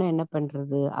போலன்னா என்ன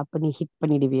பண்றது, அப்ப நீ ஹிட்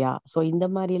பண்ணிடுவியா? சோ இந்த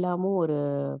மாதிரி எல்லாமும் ஒரு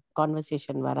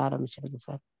கான்வர்சேஷன் வர ஆரம்பிச்சிருது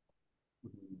சார்.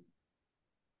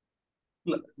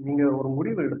 இல்ல நீங்க ஒரு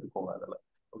முடிவு எடுத்துக்கோங்க அதுல.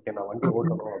 ஓகே நான் வண்டி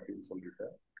ஓட்டணும் அப்படின்னு சொல்லிட்டு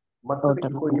மற்றது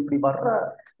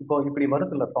இப்படி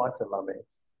வருது இல்ல தாட்ஸ் எல்லாமே,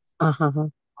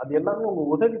 அது எல்லாமே உங்க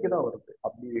உதவிக்கு தான் வருது.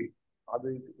 அப்படி அது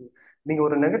நீங்க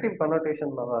ஒரு நெகட்டிவ்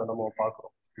கனோட்டேஷன்ல நம்ம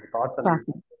பாக்குறோம் தாட்ஸ்.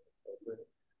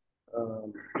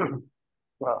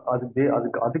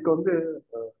 அதுக்கு வந்து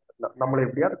நம்மளை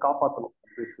எப்படியாவது காப்பாற்றணும்.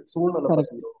 சூழ்நிலை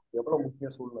பத்தியோ எவ்வளவு முக்கிய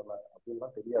சூழ்நிலை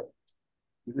அப்படின்லாம் தெரியாது.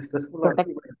 இது ஸ்ட்ரெஸ்ஃபுல்லா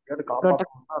இருக்கு, எப்படியாவது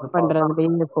காப்பாற்றணும்னா அது.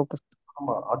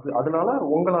 ஆமா, அதனால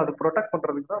உங்களை அது ப்ரொடெக்ட்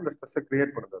பண்றதுக்கு தான் அந்த ஸ்ட்ரெஸ்ஸை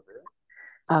கிரியேட் பண்றது.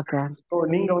 ஸோ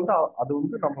நீங்க வந்து அது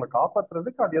வந்து நம்மளை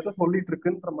காப்பாத்துறதுக்கு அது எதோ சொல்லிட்டு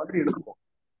இருக்குன்ற மாதிரி எடுத்துக்கோங்க.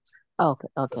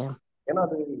 ஏன்னா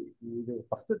அது இது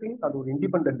ஃபர்ஸ்ட் திங், அது ஒரு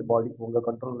இண்டிபெண்டன்ட் பாடி, உங்க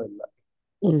கண்ட்ரோல்ல இல்ல.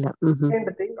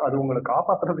 செகண்ட் திங், அது உங்களை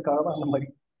காப்பாத்துறதுக்காக தான் அந்த மாதிரி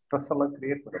ஸ்ட்ரெஸ் எல்லாம்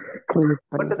கிரியேட் பண்ணுது.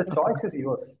 But the choice is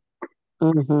yours.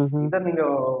 இதை நீங்க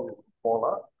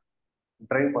போலாம்,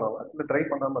 டிரைவ் பண்ணலாம், இல்ல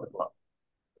டிரைவ் பண்ணாம இருக்கலாம்.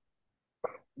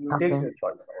 You take your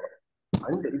choice.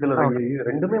 And இதுல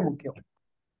ரெண்டுமே முக்கியம்.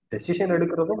 டெசிஷன்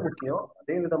எடுக்கிறதும் முக்கியம்,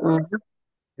 அதே விதமா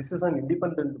this is an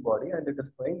independent body and it is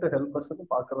trying to help us ன்னு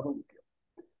பாக்குறதும் முக்கியம்.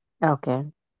 ஓகே,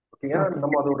 ஏன்னா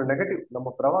நம்ம அது ஒரு நெகட்டிவ் நம்ம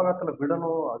பிரவாகத்துல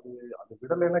விடணும், அது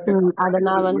விடலைன்னா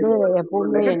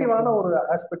நெகட்டிவான ஒரு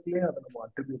ஆஸ்பெக்ட்லயே அதை நம்ம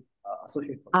அட்ரிபியூட்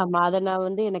அசோசியேட் பண்ணுவோம். ஆமா, அத நான்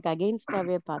வந்து எனக்கு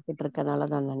அகைன்ஸ்டாவே பாத்துட்டு இருக்கனால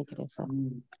தான் நினைக்கிறேன் சார்.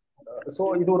 சோ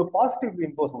இது ஒரு positive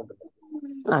ரீஎன்ஃபோர்ஸ்மென்ட்.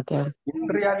 Okay, in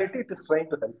reality it is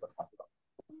trying to help us.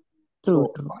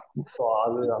 So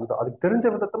அதுக்கு தெரிஞ்ச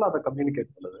விதத்துல அதை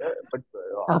கம்யூனிகேட் பண்ணுது. பட்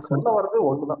சொல்ல வர்றது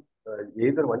ஒண்ணுதான்,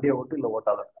 எய்தர் வண்டியை ஓட்டு இல்ல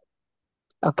ஓட்டாத.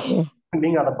 ஓகே,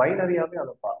 நீங்க அதை பைனரியாவே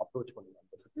அதை அப்ரோச் பண்ணலாம்.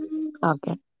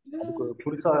 அதுக்கு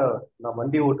புதுசா நான்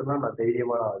வண்டி ஓட்டுனா நான்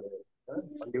தைரியமான ஆளு,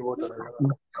 வண்டி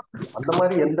ஓட்டணும் அந்த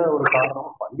மாதிரி எந்த ஒரு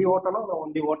காரணமும், வண்டி ஓட்டணும் நான்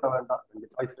வண்டி ஓட்ட வேண்டாம், ரெண்டு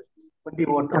சாய்ஸ், வண்டி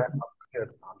ஓட்டுறேன்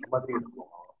அந்த மாதிரி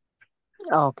இருக்கும்.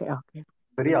 ஓகே ஓகே,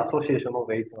 பெரிய அசோசியேஷனும்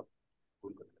wait.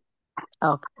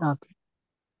 Okay okay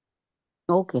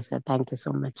okay sir, thank you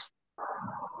so much.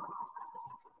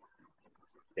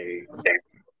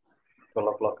 12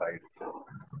 o'clock ஆயிடுச்சு,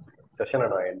 செஷனை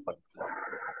நான் எண்ட் பண்ணிக்கலாம்.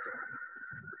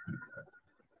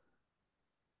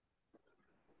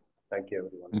 Thank you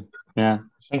everyone. Yeah,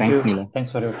 thanks Neela.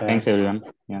 Thanks for your time. Thanks everyone.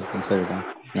 Yeah, thanks for your time.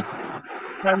 Yeah.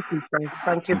 Thank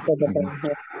you for the time.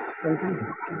 Thank you.